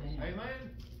morning. Amen. Amen.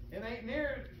 It ain't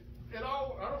near it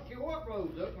all. I don't care what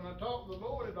blows up. When I talk to the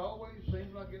Lord, it always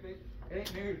seems like it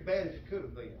ain't near as bad as it could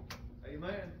have been.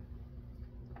 Amen.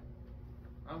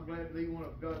 I'm glad to be one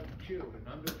of God's children.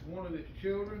 I'm just one of His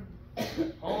children,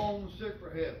 homesick for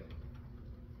heaven.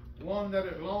 One that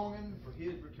is longing for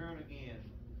His return again.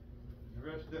 The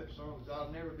rest of that song is,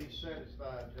 I'll never be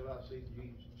satisfied till I see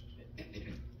Jesus. It's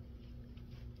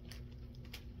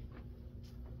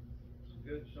a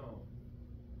good song.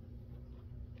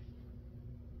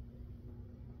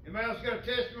 Anybody else got a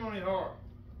testimony heart?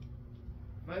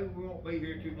 Maybe we won't be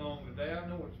here too long today. I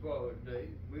know it's Father's Day.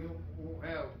 We won't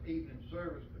have evening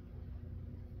service, but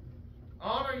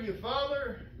honor your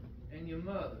father and your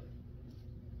mother.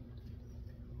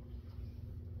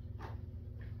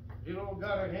 Dear Lord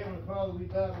God, our Heavenly Father, we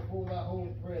bow before Thy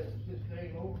holy presence this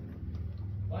day, Lord.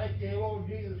 Thank you, Lord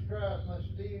Jesus Christ.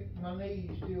 My knees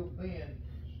still bend,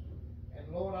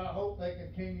 and Lord, I hope they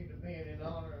continue to bend in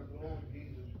honor of the Lord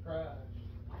Jesus Christ,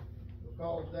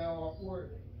 because Thou art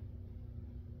worthy.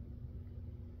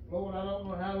 Lord, I don't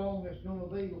know how long it's going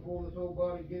to be before this old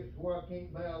body gets to where I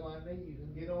can't bow my knees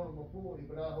and get on them before you,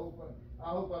 but I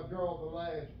hope I draw the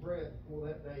last breath before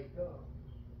that day comes.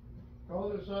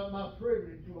 Because it's not my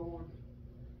privilege, Lord,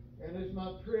 and it's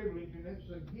my privilege, and it's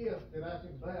a gift that I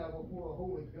can bow before a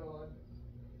holy God.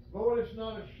 Lord, it's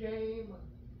not a shame,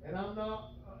 and I'm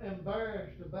not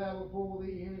embarrassed to bow before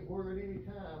Thee anywhere at any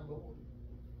time, Lord,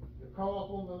 to call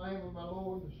upon the name of my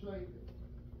Lord and Savior.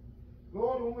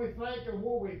 Lord, when we think of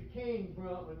where we came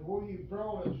from and where You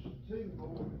brought us to,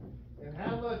 Lord, and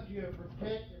how much You have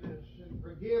protected us and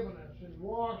forgiven us and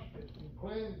washed us and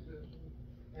cleansed us,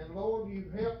 and Lord,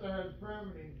 You've helped our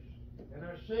infirmities and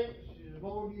our sicknesses.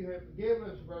 Lord, You have forgiven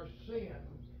us of our sins.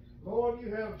 Lord,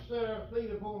 You have set our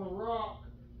feet upon a rock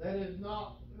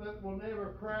that will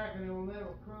never crack and it will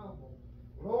never crumble.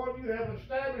 Lord, You have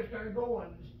established our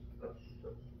goings.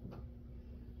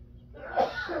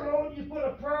 Lord, You put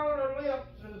a prayer on our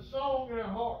lips and a song in our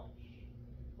hearts.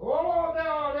 Oh, Lord,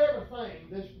 Thou art everything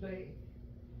this day.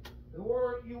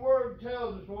 Your word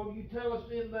tells us, Lord, You tell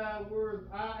us in Thy word,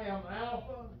 I am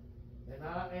Alpha and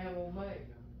I am Omega.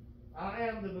 I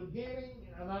am the beginning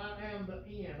and I am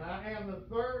the end. I am the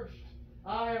first,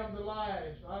 I am the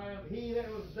last. I am He that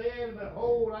was dead, and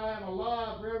behold, I am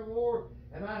alive forevermore,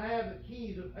 and I have the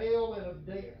keys of hell and of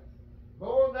death.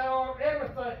 Lord, Thou art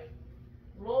everything.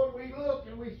 Lord, we look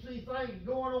and we see things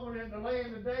going on in the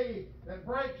land today that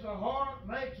breaks our heart,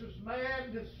 makes us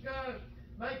mad, disgust,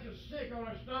 makes us sick on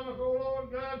our stomach, oh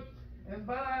Lord God,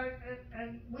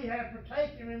 and we have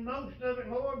partaken in most of it,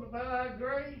 Lord, but by Thy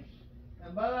grace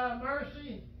and by Thy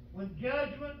mercy, when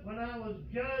I was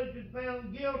judged and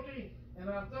found guilty, and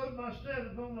I throwed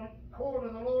myself upon the court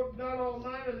of the Lord God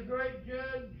Almighty, the great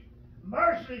judge,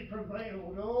 mercy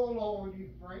prevailed. Oh Lord, You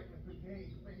frankly forgave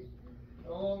me.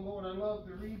 Oh Lord, I love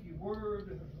to read Your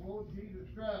word, Lord Jesus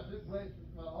Christ, it blesses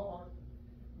my heart.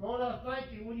 Lord, I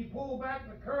thank You when You pull back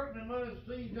the curtain and let us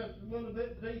see just a little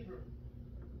bit deeper.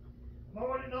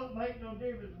 Lord, it don't make no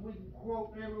difference if we can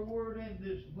quote every word in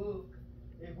this book.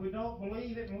 If we don't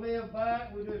believe it and live by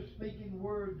it, we're just speaking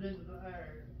words into the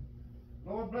air.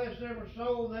 Lord, bless every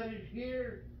soul that is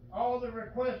here. All the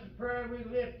requested prayer, we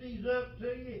lift these up to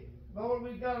You. Lord,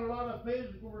 we've got a lot of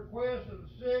physical requests of the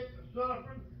sick, the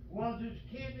suffering, ones whose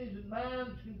kidneys and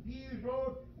minds confused,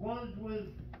 Lord, ones with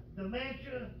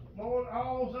dementia, Lord,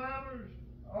 Alzheimer's,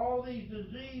 all these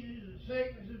diseases and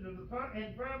sicknesses and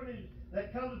infirmities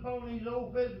that comes upon these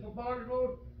old physical bodies,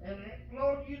 Lord. And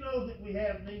Lord, you know that we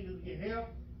have need to get help.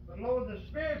 But Lord, the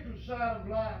spiritual side of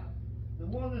life, the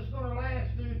one that's going to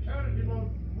last through eternity, Lord,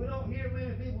 we don't hear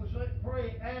many people say,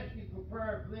 pray, ask you for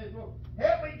prayer for this, Lord.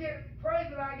 Help me pray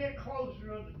that I get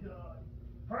closer unto God.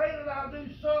 Pray that I'll do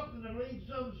something to lead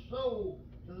some soul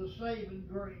to the saving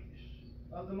grace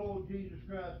of the Lord Jesus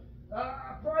Christ.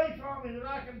 I pray for me that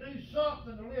I can do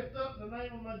something to lift up the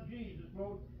name of my Jesus,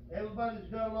 Lord. Everybody's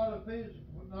got a lot of physical,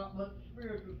 but not much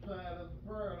spiritual side of the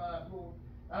prayer life, Lord.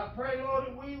 I pray, Lord,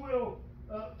 that we will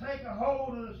take a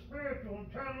hold of the spiritual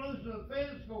and turn loose of the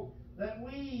physical, that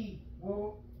we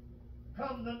will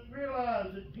come to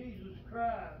realize that Jesus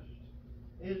Christ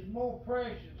is more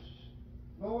precious.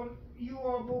 Lord, you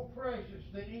are more precious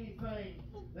than anything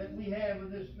that we have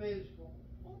in this physical,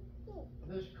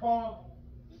 this carnal.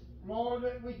 Lord,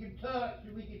 that we can touch,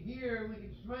 and we can hear, we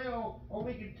can smell, or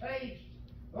we can taste.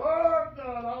 Oh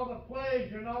God, all the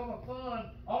pleasure and all the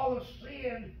fun, all the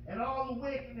sin and all the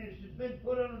wickedness has been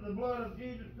put under the blood of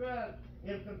Jesus Christ.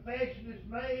 If confession is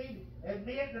made,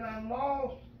 admit that I'm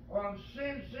lost or I'm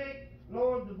sin sick,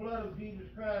 Lord, the blood of Jesus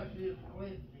Christ is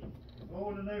cleansing.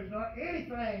 Lord, and there's not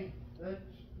anything that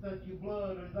your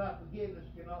blood or thy forgiveness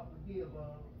cannot forgive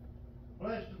of.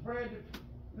 Bless the bread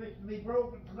that's to be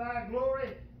broken for thy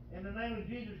glory. In the name of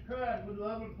Jesus Christ, we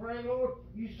love and pray, Lord.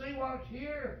 You see what's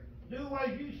here. Do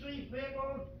as you see fit,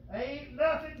 Lord. Ain't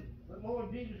nothing. But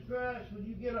Lord Jesus Christ, when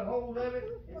you get a hold of it,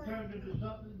 it turns into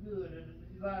something good. And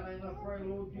in thy name I pray,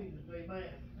 Lord Jesus. Amen.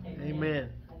 Amen.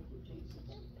 Thank you, Jesus.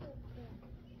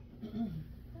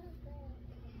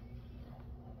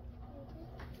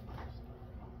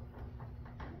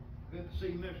 Good to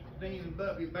see Mr. Dean and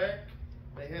Buffy back.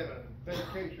 They had a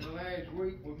vacation last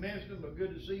week. We missed them, but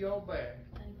good to see y'all back.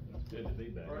 Good to be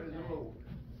back. Praise the Lord.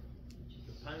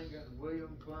 Topanga and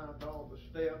William climbed all the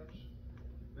steps.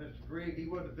 Mr. Grigg, he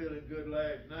wasn't feeling good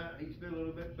last night. He's feeling a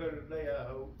little bit better today, I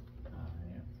hope. I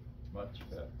am. Much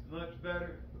better. Much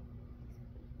better.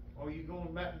 Are you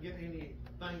going back and get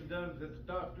anything done at the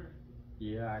doctor?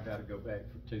 Yeah, I gotta go back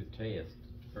for 2 tests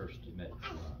first of next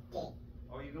month.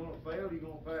 Are you gonna fail or you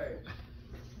gonna pass?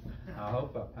 I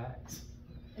hope I pass.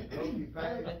 I hope you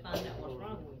pass. They find out what's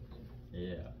wrong with you.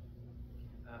 Yeah.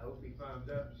 I hope he finds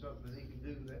out something that he can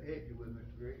do that help you with,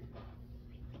 Mr. Grigg.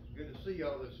 It's good to see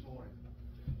y'all this morning.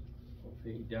 If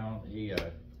he don't,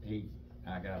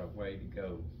 I got a way to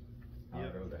go. I'll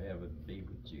Yep. go to heaven and be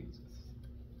with Jesus.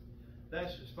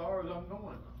 That's as far as I'm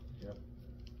going. Yep.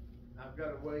 I've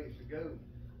got a ways to go.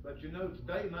 But you know,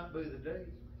 today might be the day.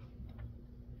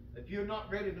 If you're not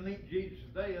ready to meet Jesus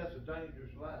today, that's a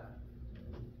dangerous life.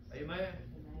 Amen?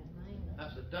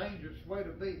 That's a dangerous way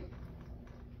to be.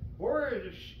 Where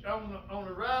is on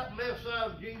the right and left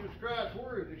side of Jesus Christ,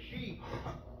 where is the sheep?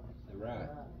 The right.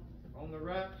 On the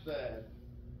right side.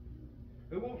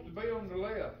 Who wants to be on the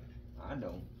left? I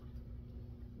don't.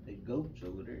 The goats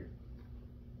over there.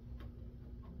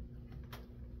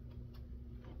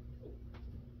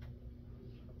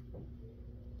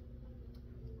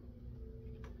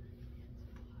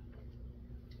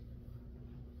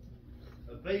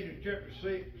 Ephesians chapter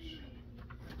 6.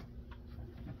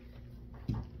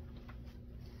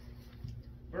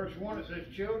 Verse 1, it says,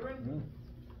 Children,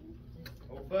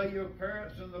 obey your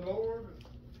parents in the Lord,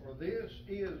 for this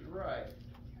is right.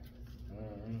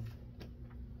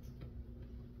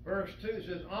 Verse 2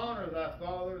 says, Honor thy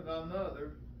father and thy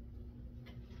mother,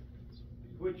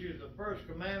 which is the first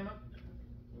commandment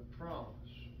with promise.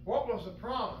 What was the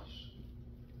promise?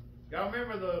 Y'all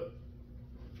remember the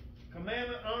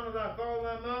commandment, honor thy father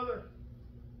and thy mother?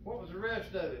 What was the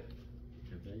rest of it?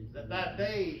 That thy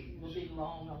days Will be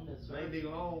long on this may earth. be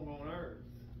long on earth.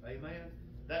 Amen.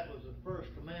 That was the first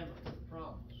commandment with the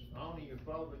promise. Honor your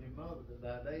father and your mother, that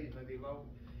thy days may be long.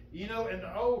 You know, in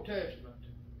the Old Testament,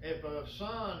 if a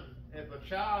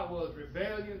child was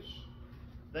rebellious,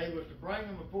 they was to bring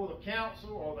them before the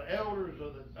council or the elders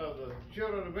of the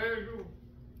children of Israel,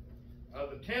 of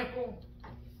the temple,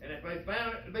 and if they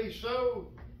found it to be so,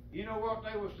 you know what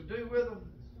they was to do with them?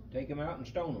 Take them out and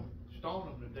stone them.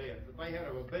 Stone them to death. If they had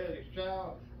a rebellious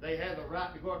child, they had the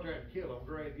right to go out there and kill them,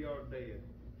 graveyard dead.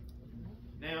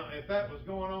 Now, if that was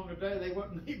going on today, they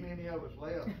wouldn't leave many of us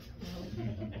left.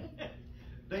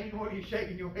 Dean, what are you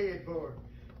shaking your head for?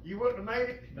 You wouldn't have made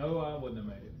it? No, I wouldn't have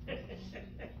made it.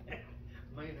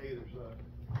 Me neither,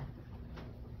 son.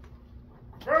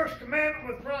 First commandment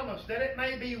with promise, that it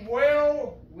may be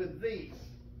well with thee,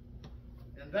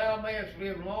 and thou mayest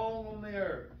live long on the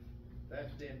earth.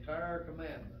 That's the entire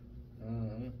commandment.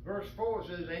 Verse 4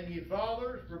 says, And ye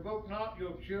fathers, provoke not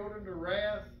your children to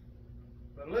wrath,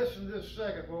 But listen to this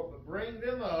second part. But bring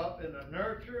them up in the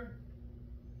nurture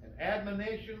and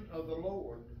admonition of the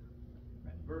Lord.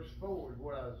 Verse 4 is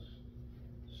what I was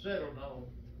settled on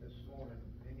this morning.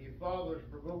 And you fathers,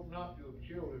 provoke not your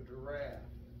children to wrath,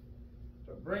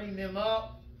 but bring them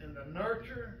up in the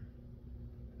nurture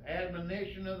and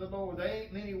admonition of the Lord. There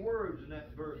ain't many words in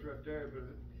that verse right there,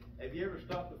 but have you ever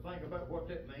stopped to think about what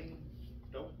that means?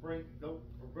 Don't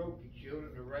provoke your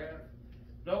children to wrath.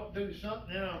 Don't do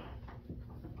something. Now,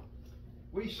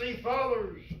 we see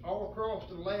fathers all across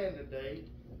the land today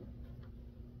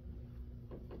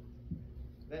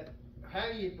that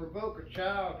how do you provoke a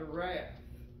child to wrath?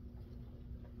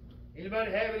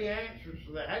 Anybody have any answers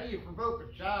for that? How do you provoke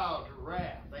a child to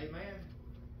wrath? Amen.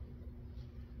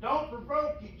 Don't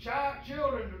provoke your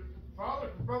children. Father,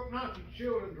 provoke not your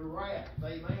children to wrath.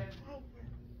 Amen.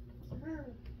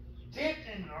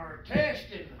 Tempting or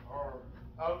testing or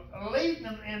leading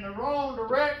them in the wrong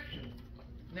direction.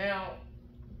 Now,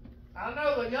 I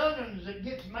know the young'uns that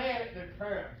gets mad at their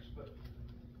parents, but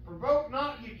provoke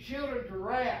not your children to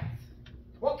wrath.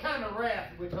 What kind of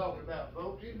wrath are we talking about,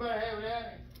 folks? Anybody have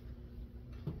that?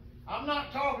 I'm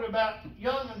not talking about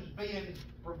young'uns being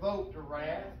provoked to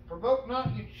wrath. Provoke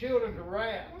not your children to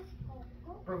wrath.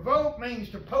 Provoke means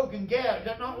to poke and gouge. Is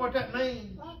that not what that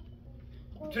means?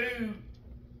 To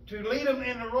lead them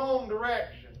in the wrong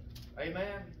direction.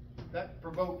 Amen? That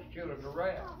provokes children to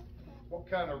wrath. What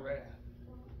kind of wrath?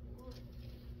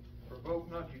 Provoke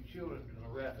not your children to the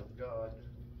wrath of God.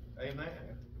 Amen.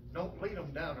 Don't lead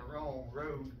them down the wrong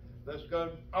road. Let's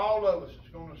go. All of us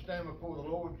is going to stand before the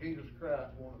Lord Jesus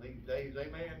Christ one of these days.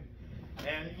 Amen.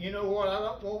 And you know what? I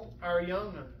don't want our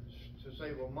young ones to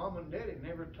say, well, Mom and Daddy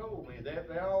never told me that.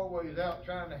 They're always out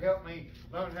trying to help me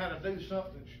learn how to do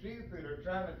something stupid or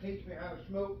trying to teach me how to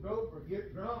smoke dope or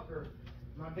get drunk. Or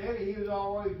my daddy, he was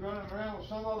always running around with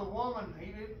some other woman. He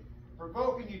didn't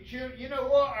provoking your children. You know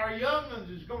what? Our young ones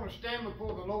is going to stand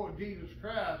before the Lord Jesus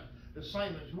Christ the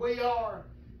same as we are.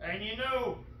 And you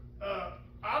know,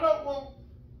 I don't want,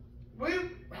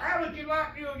 how would you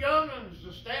like your young ones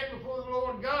to stand before the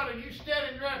Lord God and you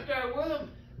standing right there with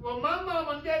them? Well, my mom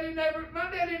and daddy never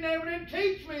did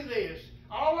teach me this.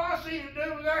 All I see to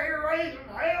do was out here raising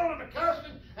hell and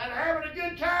cussing and having a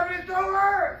good time in this old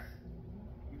earth.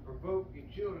 You provoke your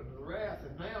children to wrath,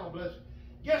 and now, bless.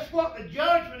 Guess what the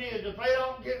judgment is if they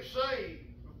don't get saved?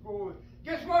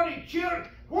 Guess what, your children?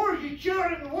 Where's your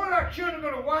children? Where are our children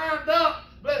going to wind up?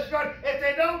 Bless God, if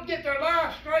they don't get their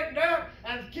lives straightened out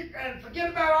and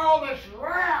forget about all this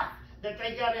wrath that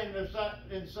they got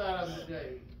inside of them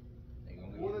today.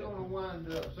 Where are they going to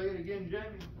wind up? Say it again,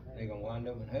 Jamie. They're going to wind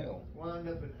up in hell. Wind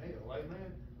up in hell,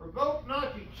 amen. Provoke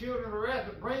not your children to wrath,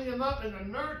 but bring them up in the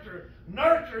nurture.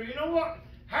 Nurture, you know what?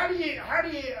 How do you,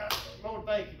 Lord,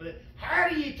 thank you for that. How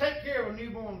do you take care of a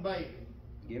newborn baby?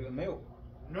 Give it milk.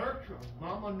 Nurture them.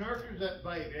 Mama nurtures that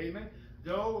baby, amen.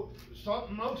 Though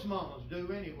something most mamas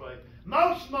do anyway.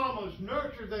 Most mamas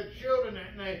nurture their children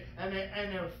and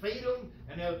they'll feed them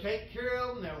and they'll take care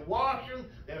of them. They'll wash them.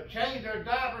 They'll change their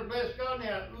diapers. Bless God. And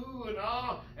they'll ooh and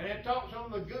ah and they'll talk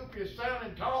some of the goofiest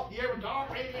sounding talk you ever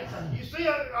talk. You see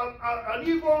a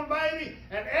newborn baby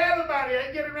and everybody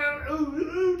they get around ooh.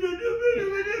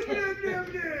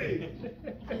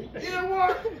 You know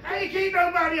what? Ain't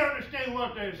nobody understand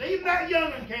what they're saying. Even that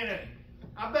young'un can't.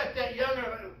 I bet that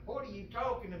young'un, what are you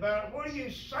talking about? What are you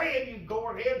saying, you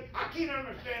gorehead? I can't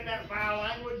understand that foul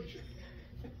language.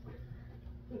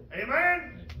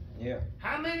 Amen? Yeah.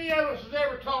 How many of us has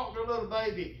ever talked to a little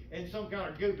baby in some kind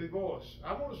of goofy voice?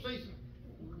 I want to see some.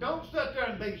 Don't sit there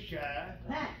and be shy.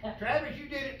 Travis, you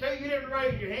did it too. You didn't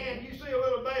raise your hand. You see a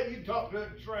little baby, you talk to it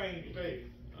strange too.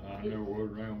 I never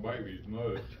was around babies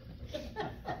much.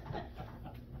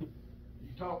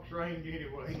 Talk strange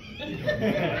anyway.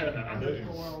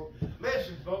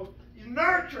 Listen, folks, you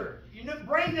nurture. You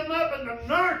bring them up in the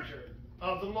nurture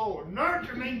of the Lord.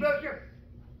 Nurture means,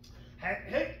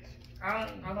 hey, I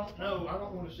don't know. I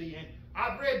don't want to see him.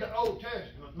 I've read the Old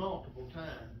Testament multiple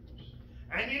times.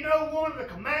 And you know one of the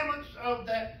commandments of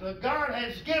that God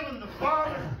has given the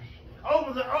fathers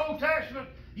over the Old Testament,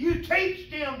 you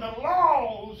teach them the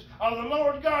laws of the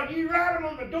Lord God. You write them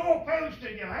on the doorpost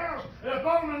in your house and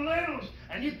upon the lintels,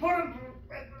 and you put them,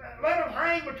 let them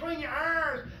hang between your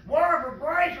eyes, wear for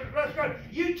bracelets. Let's go.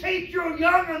 You teach your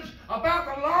young'uns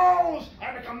about the laws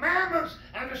and the commandments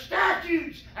and the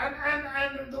statutes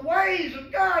and the ways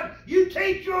of God. You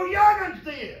teach your young'uns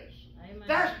this. Amen.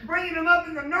 That's bringing them up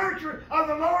in the nurture of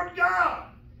the Lord God.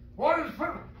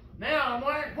 Now I'm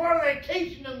like, what are they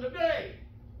teaching them today?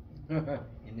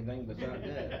 Anything besides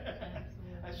that.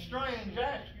 That's strange.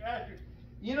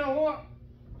 You know what?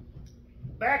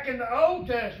 back in the Old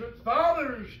Testament,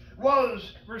 fathers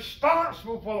was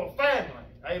responsible for the family.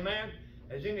 Amen.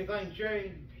 Has anything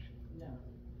changed? No.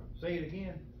 Say it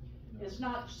again. It's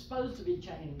not supposed to be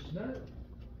changed. No.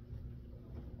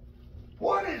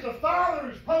 What is a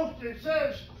father's supposed to? It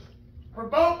says,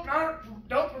 don't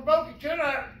provoke your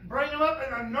children, bring them up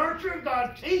in the nurture of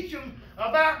God, teach them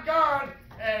about God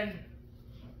and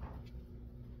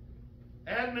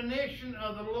admonition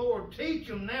of the Lord. Teach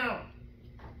them now.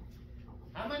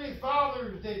 How many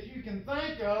fathers that you can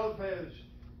think of has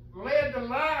led the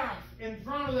life in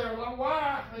front of their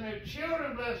wife and their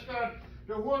children, bless God,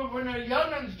 to when their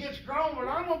young'uns gets grown, but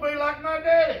I'm going to be like my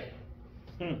daddy.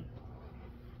 Is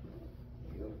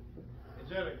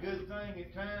that a good thing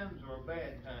at times or a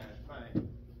bad thing?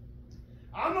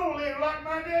 I'm going to live like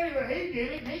my daddy, but he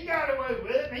did it, and he got away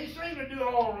with it, and he seemed to do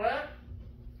all right.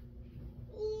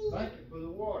 Thank you for the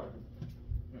water.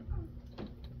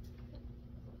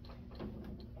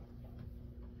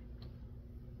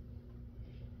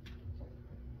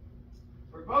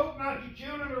 Provoke not your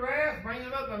children to wrath, bring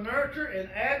them up to nurture and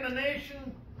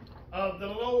admonition of the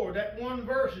Lord. That one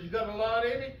verse has got a lot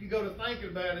in it. You got to think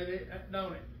about it,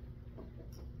 don't it?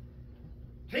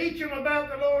 Teach them about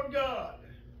the Lord God.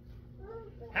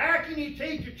 How can you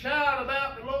teach a child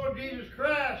about the Lord Jesus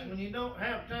Christ when you don't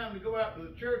have time to go out to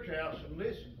the church house and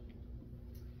listen?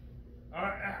 All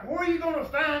right, where are you going to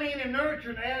find any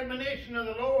nurture and admonition of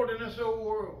the Lord in this old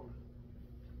world?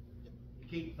 You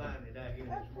can't find it out here in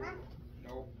this world.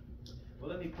 No. Well,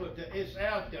 let me put that. It's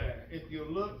out there if you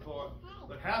look for it.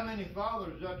 But how many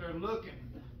fathers out there looking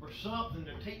for something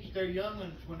to teach their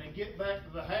young'uns when they get back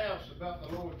to the house about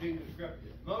the Lord Jesus Christ?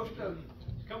 Most of them,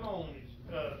 come on,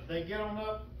 they get on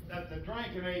up at the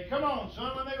drinking age. Come on,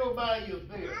 son, let me go buy you a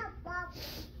beer.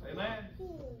 Amen.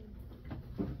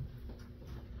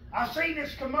 I seen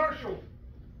this commercial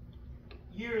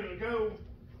years ago,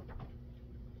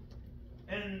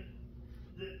 and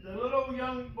the little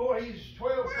young boy, he's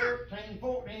 12, 13,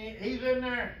 14, he's in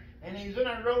there, and he's in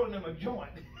there rolling him a joint.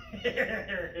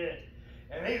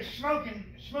 And he's smoking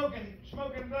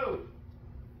dope.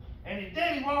 And his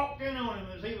daddy walked in on him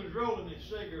as he was rolling his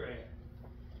cigarette.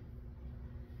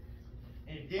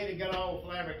 And his daddy got all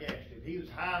flabbergasted. He was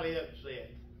highly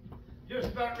upset. Just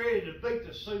about ready to beat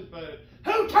the soup out of him.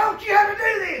 Who taught you how to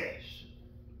do this?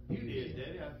 You did,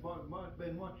 Daddy. I might have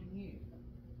been watching you.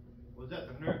 Was that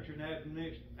the nurture and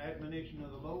admonition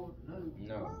of the Lord?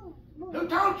 No. Who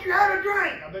taught you how to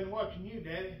drink? I've been watching you,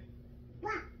 Daddy.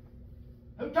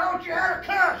 Who taught you how to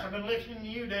cuss? I've been listening to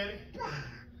you, Daddy.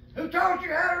 Who taught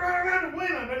you how to run around with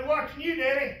women? I've been watching you,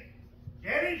 Daddy.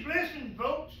 Daddy's listening,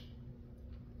 folks.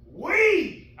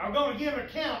 We are going to give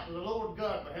account to the Lord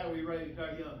God for how we raised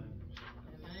our young.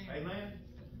 Amen.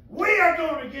 We are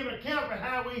going to give account for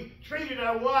how we treated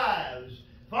our wives.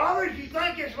 Fathers, you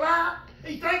think it's light?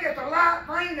 You think it's a light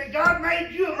thing that God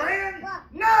made you a man?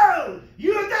 No!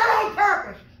 You are there on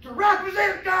purpose to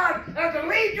represent God and to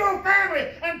lead your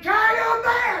family and try your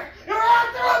best, your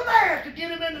absolute best to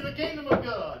get him into the kingdom of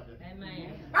God.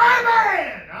 Amen.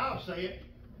 Amen! I'll say it.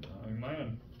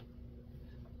 Amen.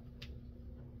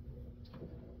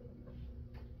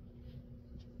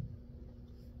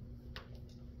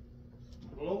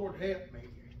 Lord help me.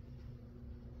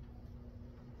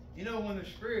 You know, when the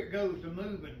Spirit goes to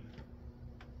moving,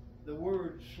 the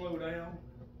words slow down.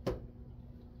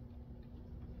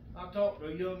 I talked to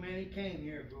a young man, he came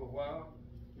here for a while.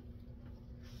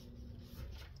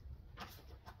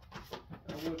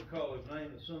 I wouldn't call his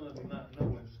name, but some of you might know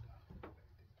him.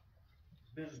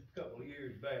 It's been a couple of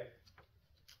years back.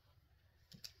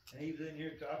 And he was in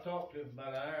here, I talked to him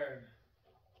about an hour.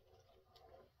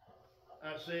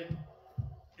 I said,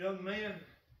 young man,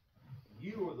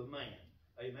 you are the man.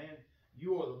 Amen.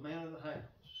 You are the man of the house.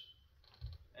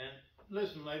 And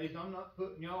listen, ladies, I'm not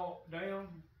putting y'all down,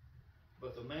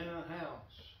 but the man of the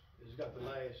house has got the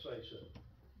last say so.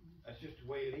 That's just the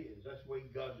way it is. That's the way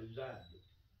God designed it.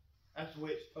 That's the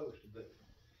way it's supposed to be.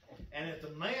 And if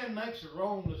the man makes a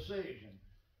wrong decision,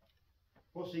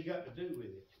 what's he got to do with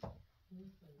it?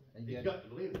 He's got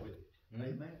to live with it.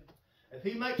 Amen. If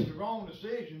he makes the wrong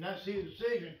decision, that's his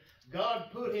decision. God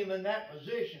put him in that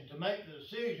position to make the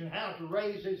decision how to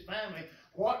raise his family,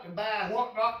 what to buy,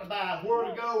 what not to buy, where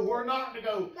to go, where not to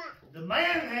go. The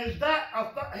man has that,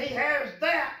 he has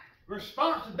that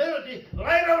responsibility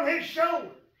laid on his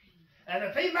shoulders. And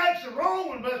if he makes the wrong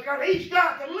one, because he's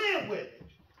got to live with it.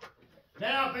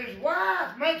 Now, if his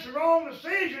wife makes the wrong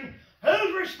decision,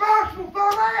 who's responsible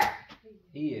for that?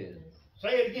 He is.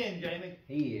 Say it again, Jamie.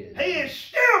 He is. He is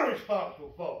still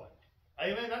responsible for it.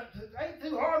 Amen. That ain't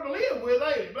too hard to live with,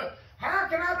 ain't it? But How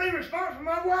can I be responsible for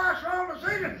my wife's wrong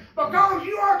decision? Because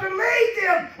you are to lead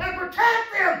them and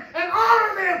protect them and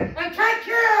honor them and take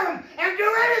care of them and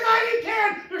do anything you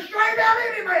can to straighten out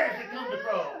any mess that comes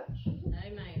across.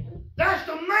 Amen. That's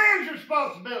the man's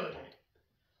responsibility.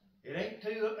 It ain't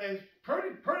too, it's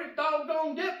pretty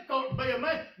doggone difficult to be a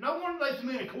man. No wonder there's so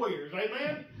many queers,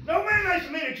 amen? No wonder there's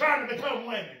so many trying to become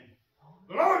women.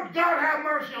 Lord God have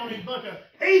mercy on these bunch of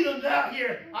heathens out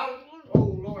here. Oh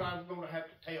Lord, I'm going to have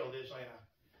to tell this, ain't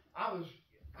I?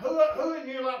 Who in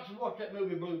here likes to watch that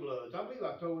movie Blue Bloods? I believe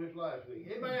I told this last week.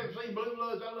 Anybody ever seen Blue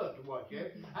Bloods? I love to watch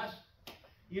it.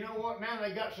 You know what? Now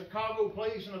they got Chicago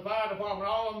police and the fire department,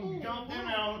 all of them jumped in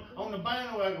there on the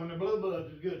bandwagon when the Blue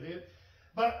Bloods is good here.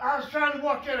 But I was trying to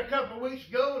watch that a couple of weeks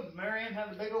ago, and Marianne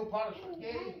had a big old pot of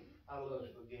spaghetti. I love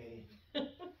spaghetti.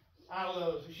 I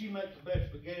love it. She makes the best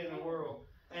spaghetti in the world.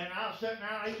 And I was sitting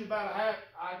down eating about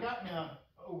I got now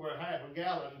over a half a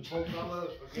gallon, and folks, I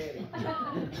love spaghetti.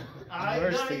 I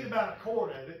eat about a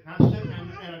quart of it, and I was sitting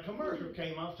and a commercial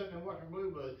came on. I was sitting there watching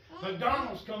Blue Bloods.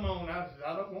 McDonald's come on. I said,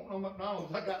 I don't want no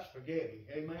McDonald's. I got spaghetti.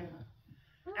 Amen.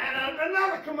 And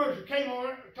another commercial came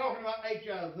on talking about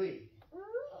HIV.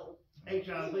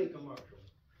 HIV commercial.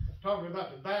 Talking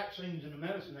about the vaccines and the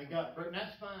medicine they got, and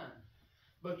that's fine.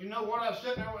 But you know what? I was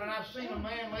sitting there and I seen a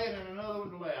man laying in another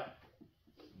one's lap.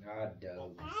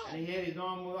 And he had his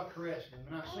arm while I caressed him.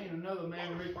 And I seen another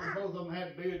man reach, both of them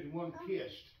had beards and one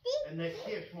kissed. And they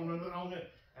kissed one another on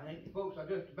it. And folks, I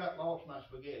just about lost my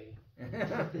spaghetti.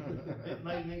 It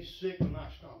made me sick in my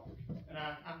stomach. And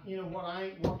you know what? I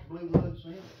ain't watched Blue Bloods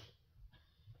since.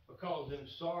 Because them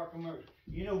sorry commercials.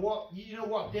 You know what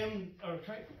them are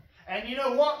training. And you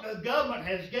know what? The government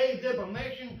has gave them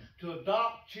permission to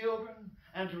adopt children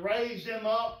and to raise them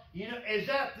up. You know, is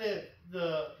that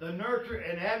the nurture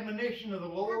and admonition of the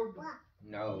Lord?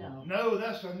 No. No,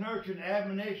 that's the nurture and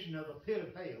admonition of the pit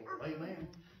of hell. Amen.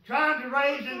 Trying to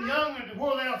raise them young to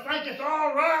where they'll think it's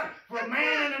all right for a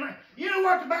man and a man. You know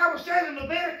what the Bible says in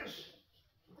Leviticus?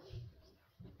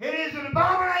 It is an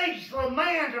abomination for a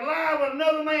man to lie with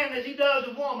another man as he does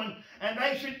a woman. And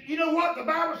they should, you know what the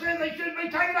Bible says they should be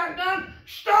taken out and done?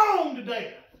 Stoned to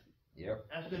death. Yep.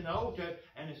 That's in the Old Testament,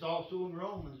 and it's also in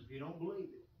Romans if you don't believe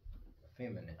it.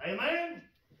 Feminine. Amen?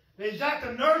 Is that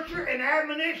the nurture and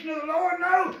admonition of the Lord?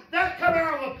 No, that's coming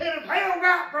out of the pit of hell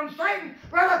right from Satan,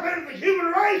 right up into the human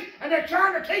race, and they're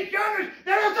trying to teach youngers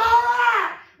that it's all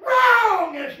right.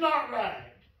 Wrong! It's not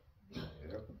right.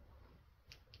 Yep.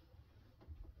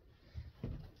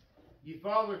 Ye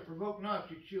fathers, provoke not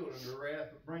your children to wrath,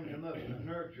 but bring them up in the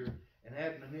nurture and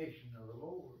admonition of the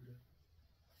Lord.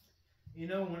 You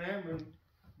know,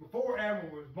 before Amber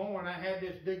was born, I had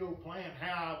this big old plan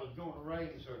how I was going to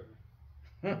raise her.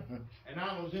 And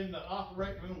I was in the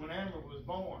operating room when Amber was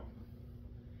born.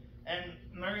 And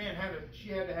Marianne had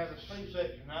to have a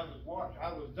C-section. I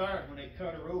was there when they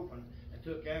cut her open and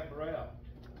took Amber out.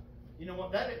 You know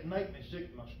what? That didn't make me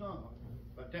sick to my stomach,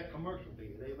 but that commercial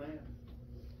did. Amen.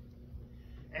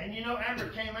 And you know, Amber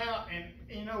came out, and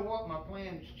you know what? My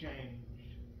plans changed.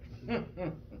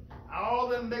 All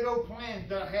them big old plans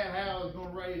that I had how I was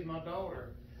going to raise my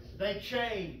daughter, they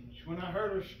changed when I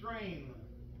heard her scream.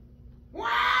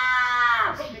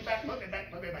 Wow! Put me back, put me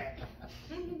back, put me back.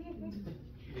 She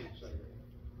didn't say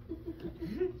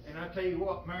that. And I tell you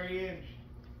what, Marianne,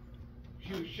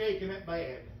 she was shaking that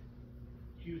bad.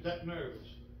 She was that nervous.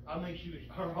 I mean,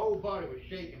 her whole body was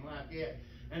shaking like that.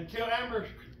 Until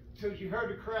she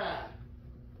heard her cry.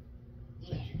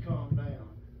 And she calmed down.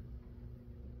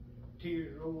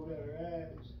 Tears rolled out her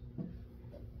eyes.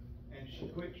 And she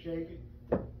quit shaking.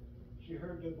 She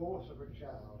heard the voice of her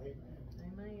child. Amen.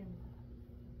 Amen.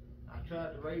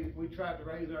 We tried to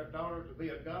raise our daughter to be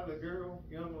a godly girl,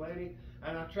 young lady.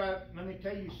 And let me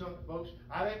tell you something, folks.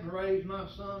 I didn't raise my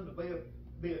son to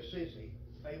be a sissy.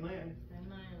 Amen.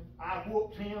 Amen. I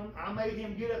whooped him. I made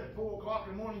him get up at 4 o'clock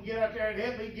in the morning, get out there and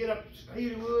help me get up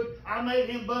heater wood. I made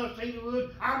him bust heater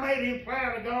wood. I made him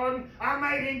plow the garden. I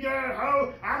made him get a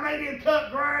hoe. I made him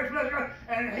cut grass. Bless God.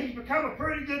 And he's become a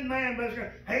pretty good man, bless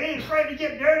God. He ain't afraid to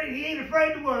get dirty. He ain't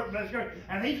afraid to work, bless God.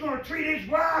 And he's going to treat his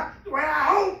wife the way I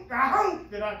hope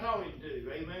that I told him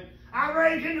to. Amen. I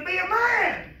raised him to be a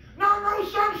man. Not no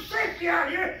some sissy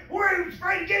out here where he's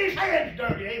afraid to get his hands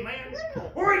dirty, amen?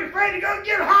 Or he's afraid to go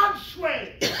get hot and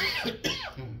sweaty.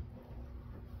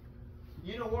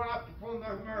 You know what? I performed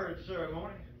their marriage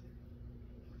ceremony.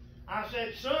 I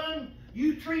said, son,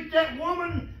 you treat that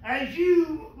woman as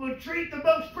you would treat the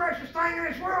most precious thing in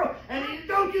this world, and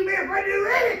don't you be afraid to do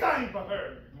anything for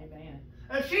her. Amen.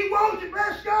 If she wants it,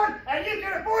 bless God, and you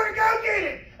can afford to go get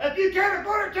it. If you can't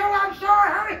afford it, tell her I'm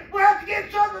sorry, honey, we'll have to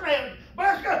get something else.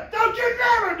 Bless God, don't you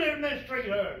never do mistreat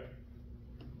her.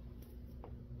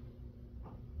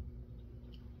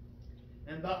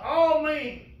 and by all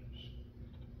means,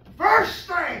 first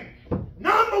thing,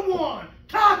 number one,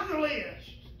 top of the list,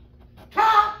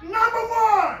 top number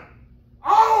one,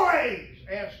 always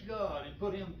ask God and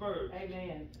put Him first.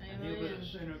 Amen. And He'll be the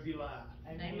center of your life.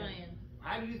 Amen.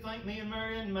 How do you think me and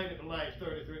Marianne made it the last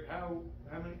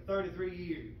 33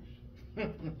 years?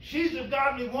 She's a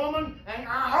godly woman, and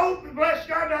I hope, bless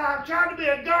God, that I've tried to be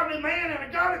a godly man and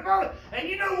a godly father. And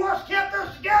you know what's kept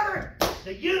us together?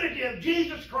 The unity of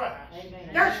Jesus Christ.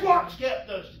 Amen. That's what's kept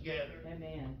us together.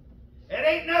 Amen. It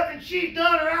ain't nothing she's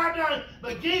done or I've done,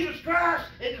 but Jesus Christ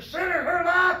is the center of her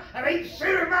life, and He's the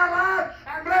center of my life.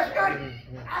 And bless God,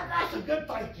 that's a good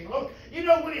thing. Look, you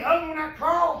know when He hung on that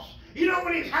cross, you know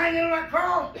when He's hanging on that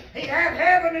cross, He had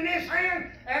heaven in His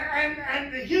hand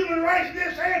and the human race in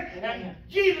His hand, and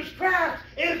Jesus Christ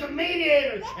is the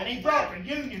mediator, and He brought the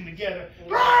union together.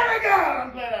 Glory to God,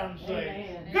 I'm glad I'm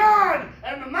saved. God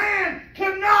and the man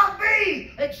could not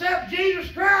be except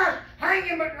Jesus Christ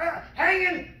hanging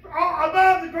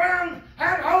above the ground,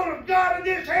 had hold of God in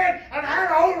His hand, and had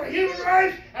hold of the human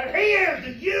race, and He is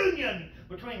the union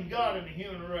between God and the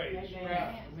human race.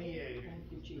 Amen. Mediator.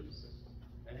 Thank you, Jesus.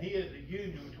 And He is the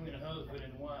union between a husband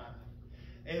and wife.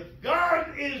 If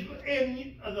God is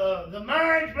in the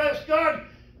marriage, bless God,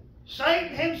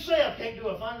 Satan himself can't do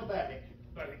a thing about it,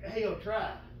 but he'll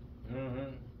try.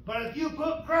 Mm-hmm. But if you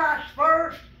put Christ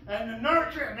first and the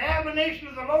nurture and admonition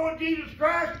of the Lord Jesus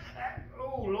Christ,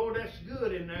 oh Lord, that's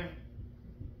good in there.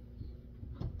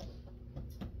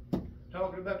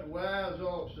 Talking about the wives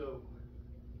also.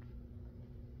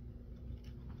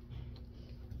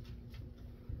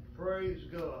 Praise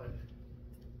God.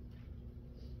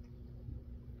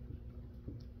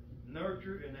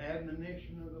 Nurture and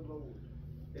admonition of the Lord.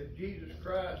 If Jesus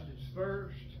Christ is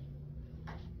first,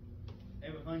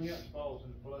 everything else falls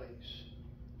into place.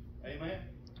 Amen?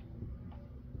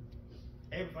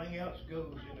 Everything else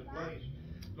goes into place.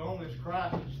 As long as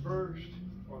Christ is first,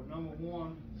 or number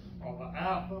one, or the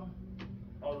Alpha,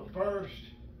 or the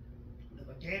first, the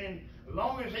beginning, as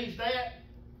long as He's that,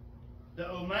 the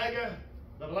Omega,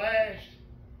 the last,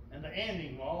 and the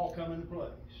ending will all come into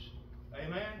place.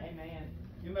 Amen? Amen.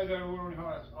 You may go to word in your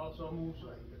heart, also I'm going to say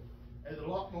that there's a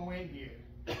lot more in here.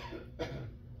 A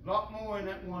lot more in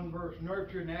that one verse,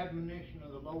 nurture and admonition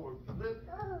of the Lord.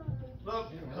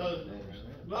 Look, husbands,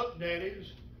 look,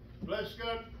 daddies, bless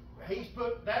God, He's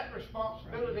put that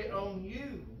responsibility on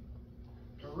you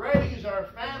to raise our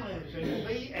families and to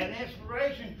be an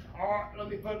inspiration, or let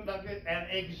me put it like this, an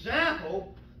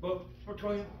example for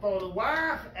the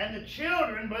wife and the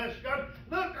children, bless God.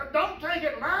 Look, don't take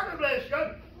it lightly, bless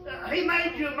God. He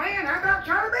made you a man. How about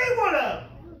trying to be one of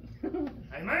them?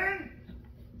 Amen?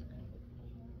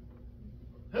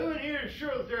 Who in here is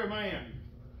sure that they're a man?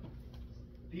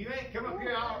 If you ain't come up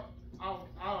here, I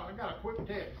got a quick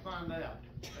test to find out.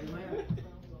 Amen?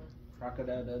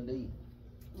 Crocodile Dundee.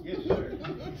 Yes, sir.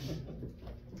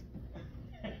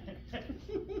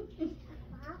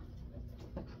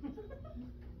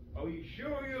 Are you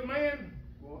sure you're a man?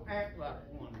 Well, act like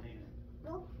one then.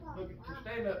 Look,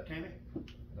 stand up, Tammy.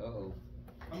 Uh-oh.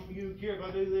 You don't care if I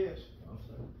do this.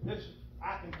 This,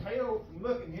 I can tell from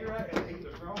looking here at it, he's a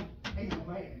grown, he's a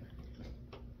man.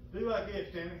 Do like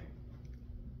this, Tammy.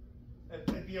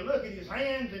 If you look at his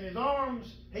hands and his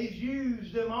arms, he's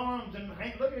used them arms and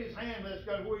hands. Look at his hand, let's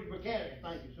go where he's mechanic.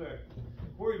 Thank you, sir.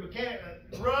 Where he's mechanic,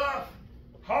 rough,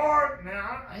 hard.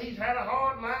 Now, he's had a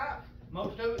hard life.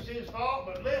 Most of it's his fault,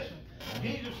 but listen,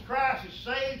 Jesus Christ has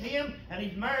saved him, and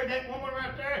he's married that woman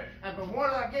right there, and from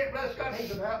what I get, bless God,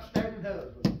 he's an outstanding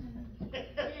husband.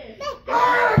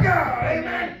 Glory to God,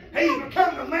 amen. He's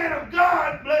become the man of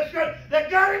God, bless God, that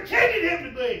God intended him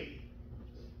to be.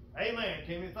 Amen,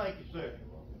 Timmy, thank you, sir.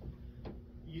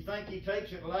 You think he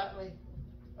takes it lightly?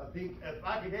 If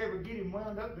I could ever get him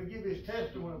wound up to give his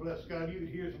testimony, bless God, you could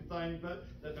hear some things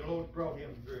that the Lord brought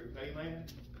him through. Amen.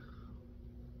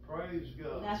 Praise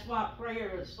God. And that's why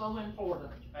prayer is so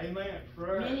important. Amen.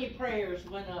 Prayer. Many prayers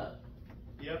went up.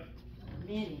 Yep.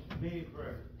 Many. Many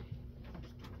prayers.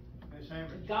 Miss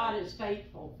Hammer. God is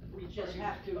faithful. We just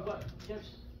have to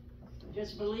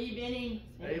just believe in Him,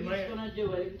 and Amen. He's going to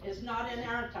do it. It's not in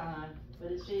our time,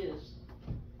 but it's His.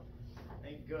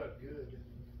 Ain't God good?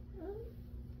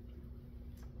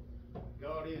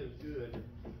 God is good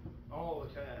all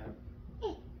the time.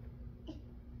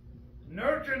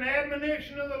 Nurture and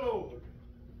admonition of the Lord.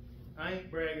 I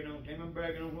ain't bragging on him. I'm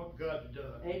bragging on what God's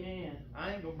done. Amen.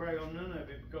 I ain't going to brag on none of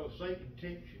it because Satan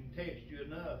tempts and tests you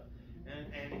enough.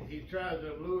 And he tries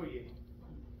to lure you.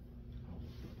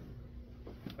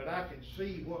 But I can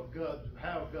see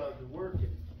how God's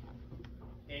working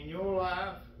in your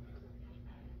life.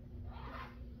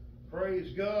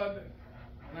 Praise God.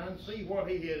 and unsee what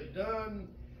he has done.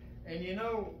 And you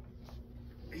know,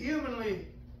 humanly,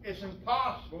 it's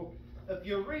impossible. If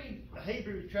you read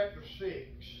Hebrews chapter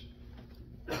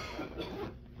 6,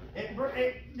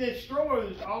 it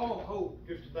destroys all hope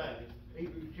just about it.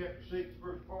 Hebrews chapter 6,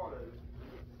 first part of it.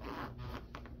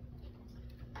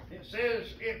 It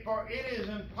says, for it is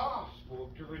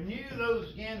impossible to renew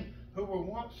those again who were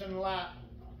once enlightened,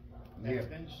 and have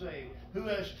been saved, who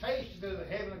has tasted of the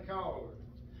heavenly call,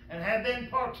 and have been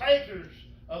partakers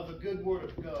of the good word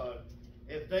of God,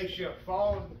 if they shall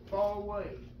fall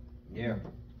away. Yeah.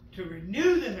 To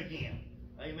renew them again.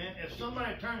 Amen. If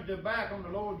somebody turns their back on the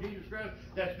Lord Jesus Christ,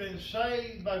 that's been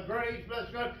saved by grace, bless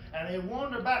God, and they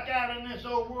wander back out in this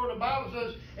old world, the Bible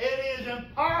says it is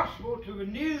impossible to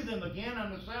renew them again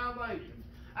unto salvation.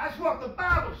 That's what the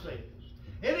Bible says.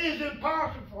 It is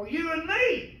impossible for you and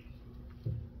me.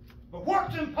 But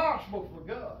what's impossible for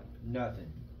God?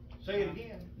 Nothing. Say it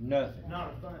again. Nothing.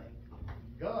 Not a thing.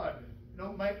 God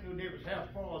don't make no difference how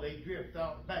far they drift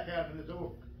out back out in this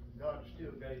old. God's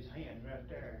still got his hand right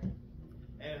there.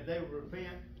 And if they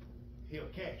repent, he'll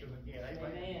catch them again.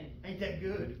 Amen. Amen. Ain't that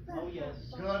good? Oh,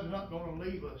 yes. God's not going to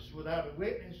leave us without a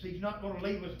witness. He's not going to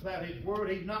leave us without his word.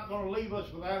 He's not going to leave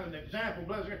us without an example.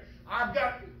 Bless God. I've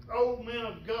got old men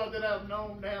of God that I've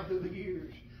known down through the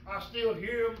years. I still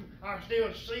hear them. I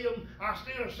still see them. I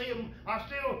still see them. I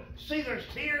still see their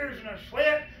tears and their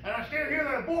sweat, and I still hear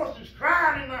their voices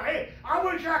crying in my head. I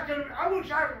wish I could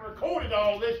recorded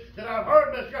all this that I've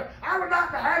heard this God. I would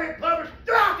like to have it published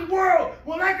throughout the world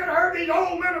where they could have heard these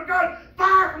old men of God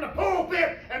fire from the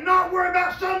pulpit and not worry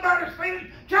about somebody's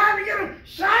feelings, trying to get them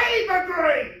saved by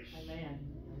grace. Amen.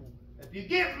 If you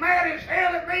get mad as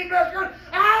hell at me, bless God,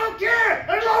 I don't care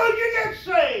as long as you get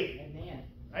saved. Amen.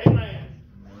 Amen.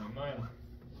 Amen.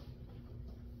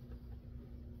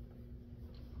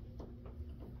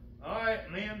 All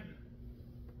right, men.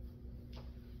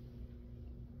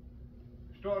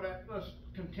 Start out. Let's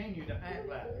continue to act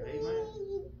like it. Amen.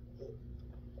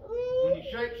 When you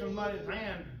shake somebody's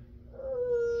hand,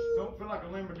 don't feel like a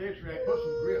limber dish rag. Put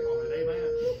some grip on it.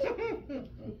 Amen.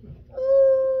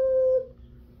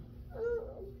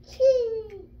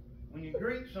 When you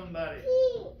greet somebody,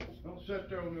 don't sit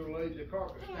there on your lazy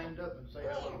carcass. Stand up and say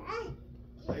hello.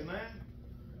 Amen.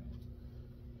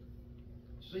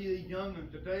 See these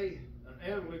young'uns today, an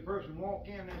elderly person walk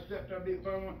in, they sit there, be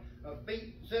throwing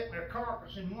feet, sitting their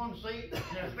carcass in one seat, and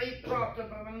their feet propped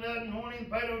up on another, and won't even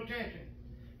pay no attention.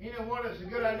 You know what? It's a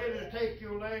good idea to take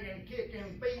your leg and kick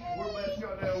them feet where that's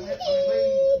got that went when they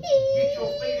leave. Get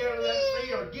your feet out of that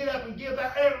seat, or get up and give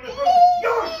that elderly person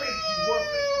your seat, you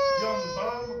worthless young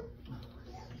bum.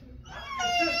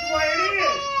 It's just the way it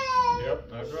is. Yep,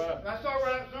 that's right. That's all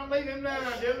right. Don't leave him down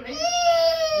there, dude.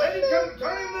 Let him come.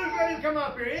 Turn him loose. Let him come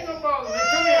up here. He ain't gonna bother me.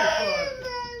 Come here,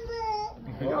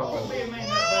 son. Y'all gonna be a man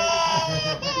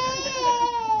that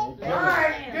baby. All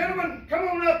right, gentlemen, come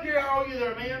on up here, all you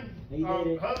there, men.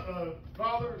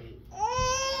 Fathers.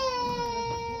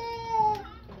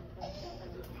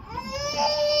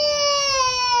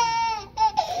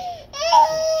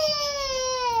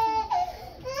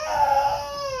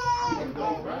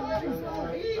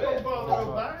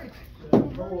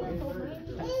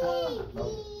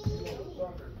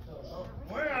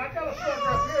 Well, I got a sucker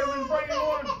up here. We can bring him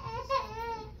on.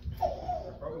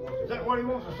 Is that what he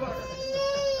wants, a sucker?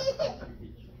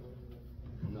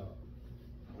 No.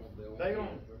 They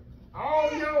don't.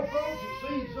 All y'all folks that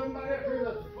see somebody up here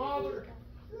that's a father,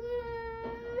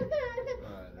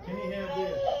 can he have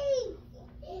this?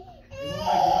 He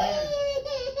won't make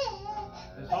a man.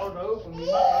 It's hard to open. You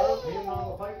might not open him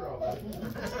all the paper off.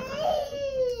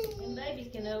 And babies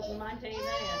can open, I tell you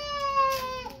that.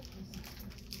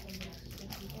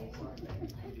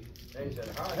 They said,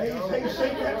 hi, Hey, y'all. say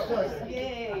that sucker.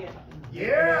 Yeah.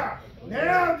 Yeah.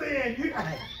 Now then, you.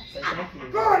 Say thank you.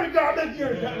 Glory to God, look at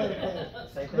your. Say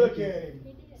thank Look you. at him.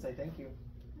 Say thank you.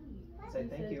 Say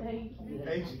thank you.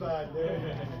 He's fine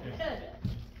there.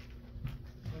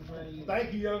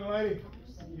 Thank you, young lady.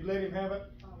 You let him have it.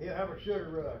 He'll have a sugar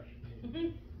rush.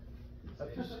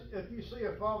 If you see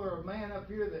a father or a man up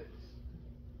here that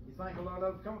you think a lot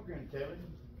of, come up here and tell him.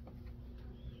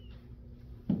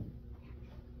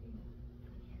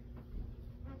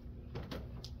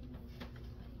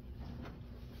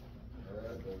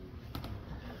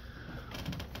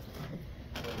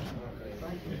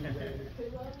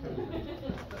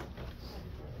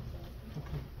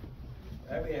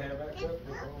 Abby, have that cup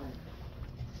for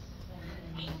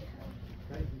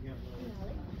Thank you, young lady.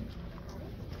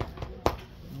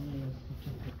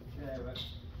 Yeah, that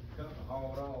cup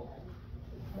hauled off.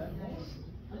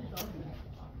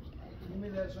 Give me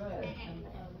that side.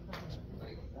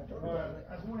 All right,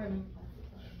 that's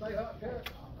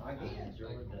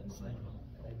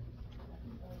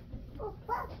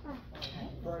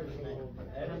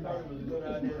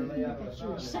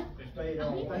Stayed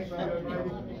on. Thanks, brother, lady.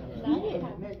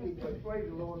 Praise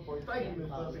the Lord for you. Thank you, Miss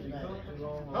Buffy.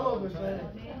 Hello, Miss Fanny.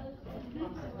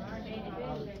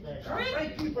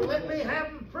 Thank you for letting me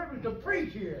have the privilege to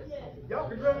preach here. Y'all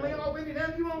can run me off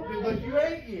anytime you want to, but you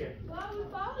ain't here. Why would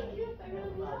follow you if they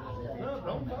really love you? No,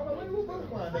 don't follow me. We'll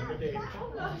both line up today.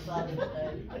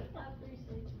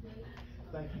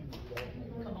 Thank you.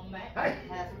 Come on back. Hey.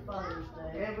 Happy Father's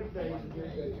Day. Every day is a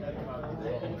good day.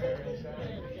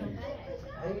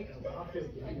 Hey, I'll tell you.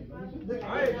 I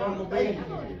ain't gonna be here.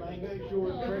 I ain't got sure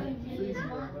it's Christmas season,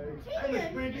 young lady. Hey, Miss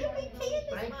Bridget.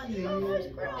 Thank you.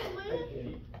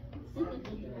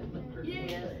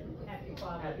 Yes. Happy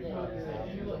Father's Day.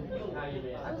 How you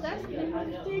been? I was asking him what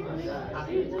his team was. I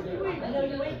know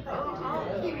you ain't.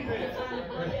 I'll give you that.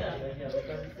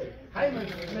 Hey, Miss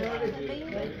Melody.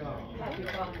 Happy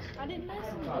Father's I didn't ask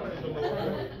him.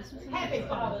 Happy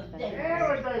Father's Day.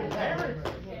 Every day, every day.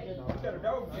 Got a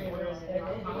dog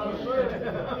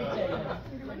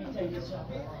Let me tell you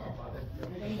something.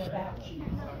 It ain't about you.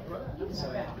 It's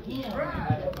about him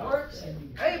that works in you.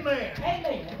 Amen.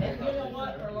 Amen. And you know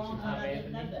what? For a long time I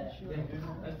didn't know that.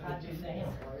 I do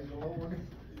now. Praise the Lord.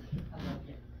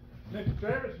 Mr.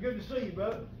 Travis, good to see you,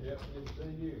 brother. Yep, good to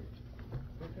see you.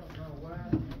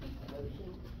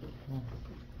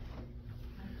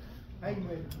 Hey,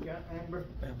 Mr. Amber.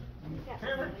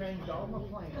 Amber changed all my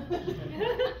plans.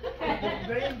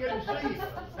 Dean, good to see you.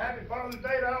 Happy Father's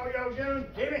Day to all y'all young.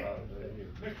 Jimmy,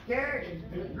 Mr. Carey,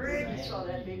 Mr. Griggs. I saw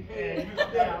that big Yeah,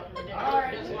 head. all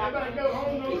right, everybody go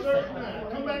home no certain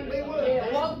time. Come back and be with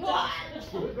us. Well, what?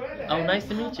 We're glad to Oh, have nice you.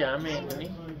 to meet you. I'm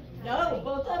Anthony. No,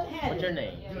 both of them had What's it. your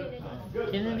name?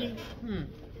 Good. Kennedy?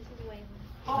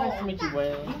 Oh, Nice to meet you,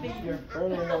 Wayne. he beat your. I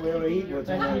don't know where to eat with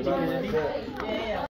Nice to meet you, Kennedy. Yeah.